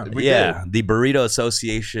lot of ground. We Yeah, the Burrito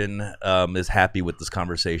Association is happy with this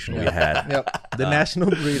conversation we had. Yep. The National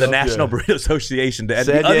Burrito. The National Burrito Association, the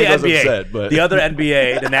San other Diego's NBA, upset, but- the other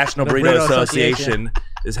NBA, the National The Burrito Burrito Association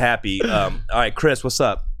is happy. All right, Chris, what's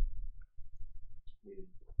up?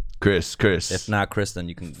 Chris. If not Chris, then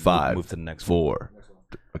you can Five, move to the next one. 4.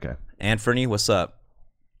 Okay. Anthony, what's up?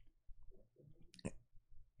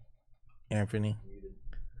 Anthony.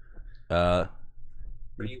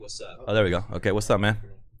 What's up? Oh, there we go. Okay, what's up, man?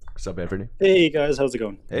 What's up, Anthony? Hey guys, how's it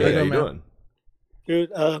going? Hey, Hey, how you man. doing?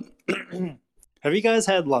 Dude, have you guys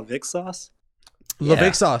had La Vic sauce?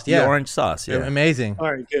 LaVic sauce, The yeah. orange sauce, yeah. Amazing.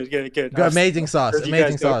 All right, good. Good, amazing sauce. Heard you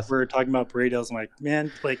Amazing guys go- sauce. We're talking about burritos. I'm like,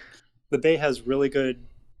 man, like the Bay has really good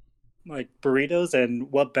like burritos,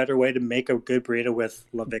 and what better way to make a good burrito with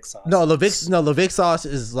La Vic sauce? No, LaVic sauce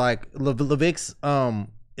is like LaVic's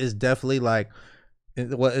is definitely like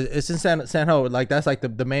it's in San Jose. Like that's like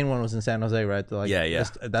the main one was in San Jose, right? Like, Yeah.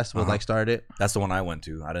 That's what like started it. That's the one I went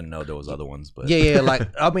to. I didn't know there was other ones, but Yeah. Like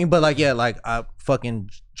I mean, but like like I fucking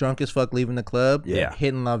drunk as fuck leaving the club. Yeah.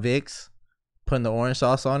 Hitting LaVic's, putting the orange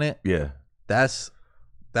sauce on it. Yeah. That's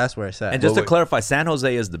where it's at. And just to wait. clarify, San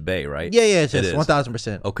Jose is the Bay, right? yeah, it's It just is.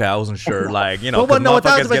 1000%. Okay, I wasn't sure. Like, you know, But no,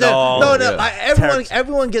 'cause motherfuckers get all no, yeah. like,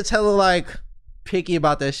 everyone gets hella like picky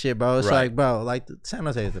about that shit, bro. It's Right. like, bro, like San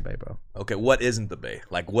Jose is the Bay, bro. Okay, what isn't the Bay?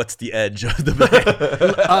 Like, what's the edge of the Bay?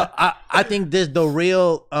 I think this the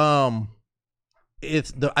real I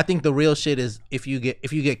think the real shit is if you get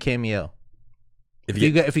KML. If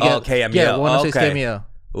you get KML. yeah, 106 Okay. KML.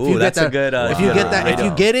 If Ooh, you get that's a that- good. if you get that, if radar.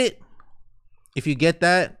 you get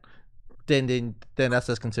that, then that's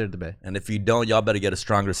just considered the Bay. And if you don't, y'all better get a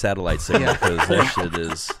stronger satellite signal because that shit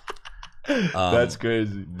is. That's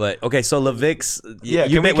crazy. But okay, so LaVic's. Yeah,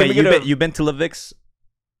 you can we get a- you been to LaVic's?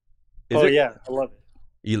 Oh yeah, I love it.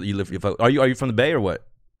 You live. Are you from the Bay or what?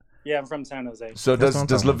 Yeah, I'm from San Jose. So That's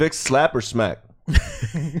does what I'm talking LaVic slap or smack?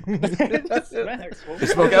 That's Max. What was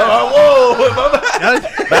Smoke that? out.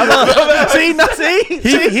 Whoa! see,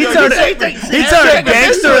 He turned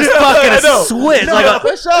gangster as fuck in a switch. Like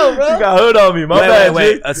for sure, bro. You got hood on me. My wait, bad,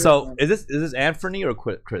 wait. G. So is this Anthony or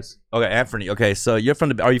Chris? Okay, Anthony. Okay, so you're from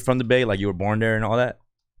the. Are you from the Bay? Like you were born there and all that?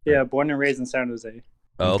 Yeah, born and raised in San Jose.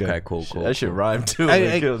 Oh, okay, cool. That shit rhymed too. Hey, It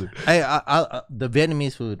hey, killed it. Hey, the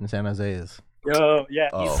Vietnamese food in San Jose is. Yo, yeah,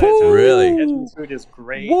 Oh. East Side San Jose. Really? Vietnamese food is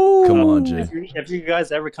great. Come on, G. If you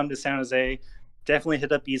guys ever come to San Jose, definitely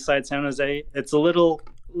hit up East Side San Jose. It's a little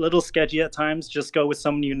sketchy at times. Just go with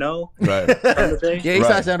someone you know. Right. San Jose. Yeah, East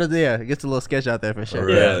Right. Side San Jose. Yeah, it gets a little sketch out there for sure.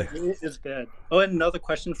 Really? It's bad. Oh, and another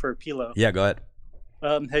question for Pilo. Yeah, go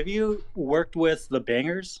ahead. Have you worked with the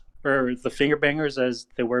Bangers or the Finger Bangers as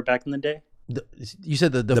they were back in the day? You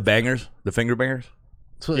said the The bangers, the finger bangers.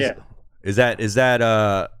 so Yeah. Is that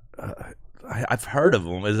I've heard of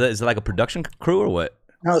them. Is it like a production crew or what?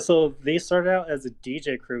 No, so they started out as a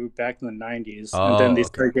DJ crew back in the '90s, Oh, and then they okay.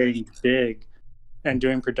 started getting big and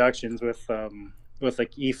doing productions with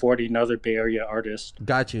like E40 and other Bay Area artists.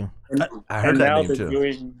 got you. I heard And that now name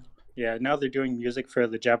they're too. now they're doing music for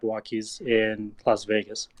the Jabberwockies in Las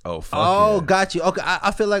Vegas. Oh, fuck Oh, yeah. got you. Okay,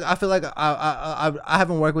 I feel like I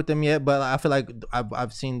haven't worked with them yet, but I feel like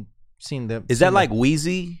I've seen them. Is seen that like them.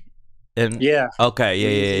 Wheezy? And Yeah,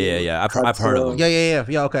 okay, yeah. I've heard of them.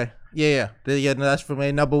 Yeah. Okay. Yeah. No, that's for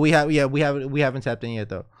me. No, but we haven't tapped in yet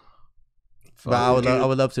though. But I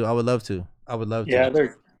would love to. yeah,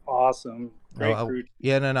 they're awesome. Great Oh, crew.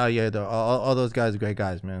 Yeah, no, yeah. Though all those guys are great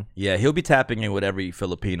guys, man. Yeah, he'll be tapping in with every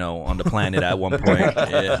Filipino on the planet at one point.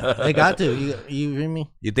 Yeah. They got to. You hear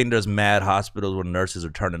me? You think there's mad hospitals where nurses are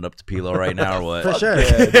turning up to Pilo right now or what? For sure.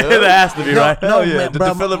 Yeah, dude. That has to be right. Hell yeah. man, The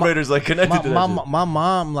bro, defibrillators like connected to that shit. My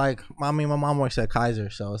mom, like, my mom works at Kaiser,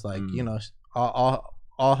 so it's like, you know,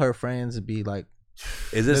 all her friends be like,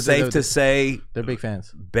 Is it They're- safe they're- to say they're big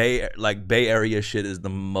fans. Bay Area shit is the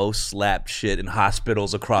most slapped shit in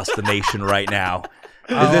hospitals across the nation right now?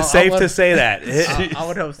 Is it safe to say that? I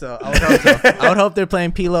would hope so. I would hope they're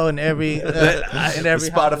playing Pilo in every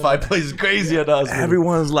Spotify plays crazy at us.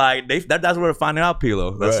 Everyone's like, that's where we're finding out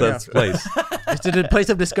Pilo. That's the place. It's the place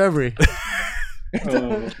of discovery.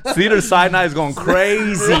 Cedar Sinai is going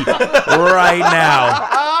crazy right now.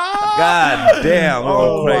 God damn,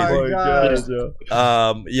 we're going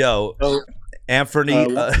crazy. Yo, Anthony,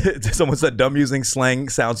 someone said dumb using slang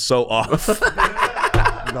sounds so off.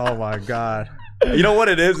 Oh my God. You know what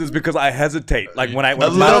it is? Is because I hesitate. Like when I'm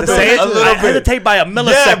little about to bit, say it, a little I bit. hesitate by a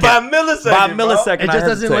millisecond. Yeah, by a millisecond. By a millisecond, It I just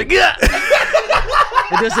doesn't hesitate.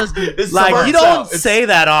 It just doesn't. It's Like summer you don't out. say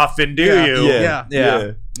that often, do Yeah. you?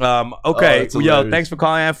 Yeah. Okay. it's Yo, hilarious. thanks for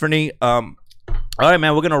calling, Anthony. All right,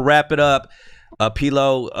 man. We're gonna wrap it up.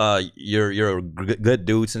 Pilo, you're a good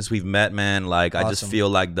dude since we've met, man. Like I just Awesome. feel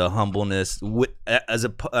like the humbleness with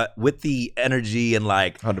the energy and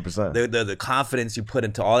like 100%. the confidence you put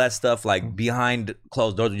into all that stuff, like behind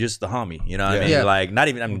closed doors, you're just the homie. You know what I mean? Yeah. Like not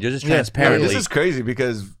even. I mean, you're just Yeah. transparently. This is crazy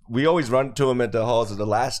because we always run to him at the halls of the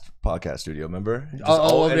last podcast studio. Remember? Just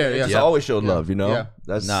over there, yeah. Just Yeah. always showed love. You know. Yeah.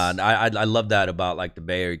 That's I love that about like the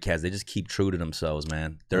Bay Area cats. They just keep true to themselves,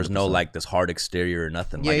 man. There's no 100%. like this hard exterior or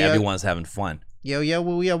nothing. Yeah, Like yeah. everyone's having fun. Well,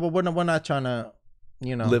 we're not trying to,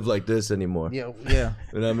 live like this anymore. Yeah. You know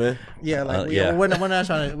what I mean? Yeah, like yeah. we're not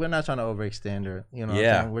trying to overextend or what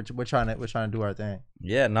Yeah. I'm saying? We're trying to do our thing.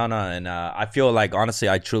 Yeah, no, and I feel like honestly,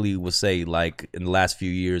 I truly would say like in the last few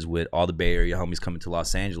years with all the Bay Area homies coming to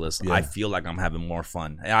Los Angeles, I feel like I'm having more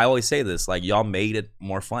fun. And I always say this, like y'all made it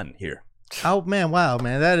more fun here. Oh man, wow,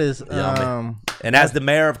 man, that is And as the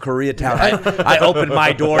mayor of Koreatown, I opened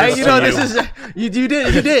my doors. Hey, to this is you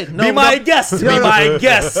did. No, be my no. guest. Be my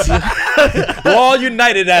guest. We're all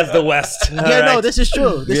united as the West. Yeah, All no, right? this is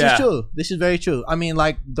true. This Yeah. is true. This is very true. I mean,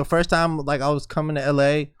 like the first time, like I was coming to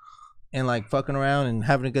LA and like fucking around and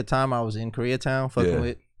having a good time. I was in Koreatown, fucking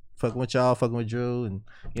with y'all, fucking with Drew, and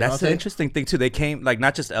That's the interesting thing too. They came like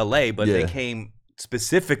not just LA, but they came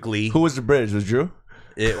specifically. Who was the bridge? Was Drew?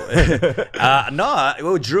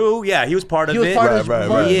 No, Drew. Yeah, he was part of He was it. part of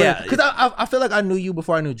Right. Yeah. Because I feel like I knew you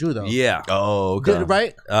before I knew Drew though. Yeah. Oh, okay. Good,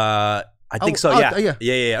 right? I think so.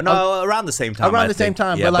 Yeah. No, around the same time. Around I the same think.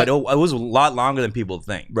 time, Yeah, but, like- it was a lot longer than people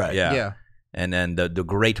think. Right. Yeah. Yeah. And then the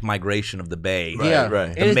great migration of the Bay. Right, Yeah.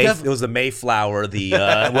 right. It is It was the Mayflower. The The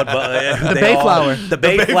Bayflower. The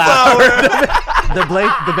Bayflower. the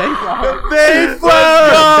Bayflower.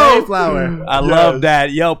 Bayflower. Bayflower. I love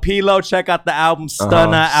that. Yo, Pilo, check out the album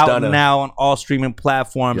Stunner, out Stunner. now on all streaming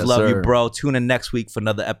platforms. Yes, love you, sir. bro. Tune in next week for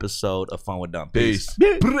another episode of Fun with Dumb. Peace.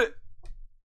 Peace.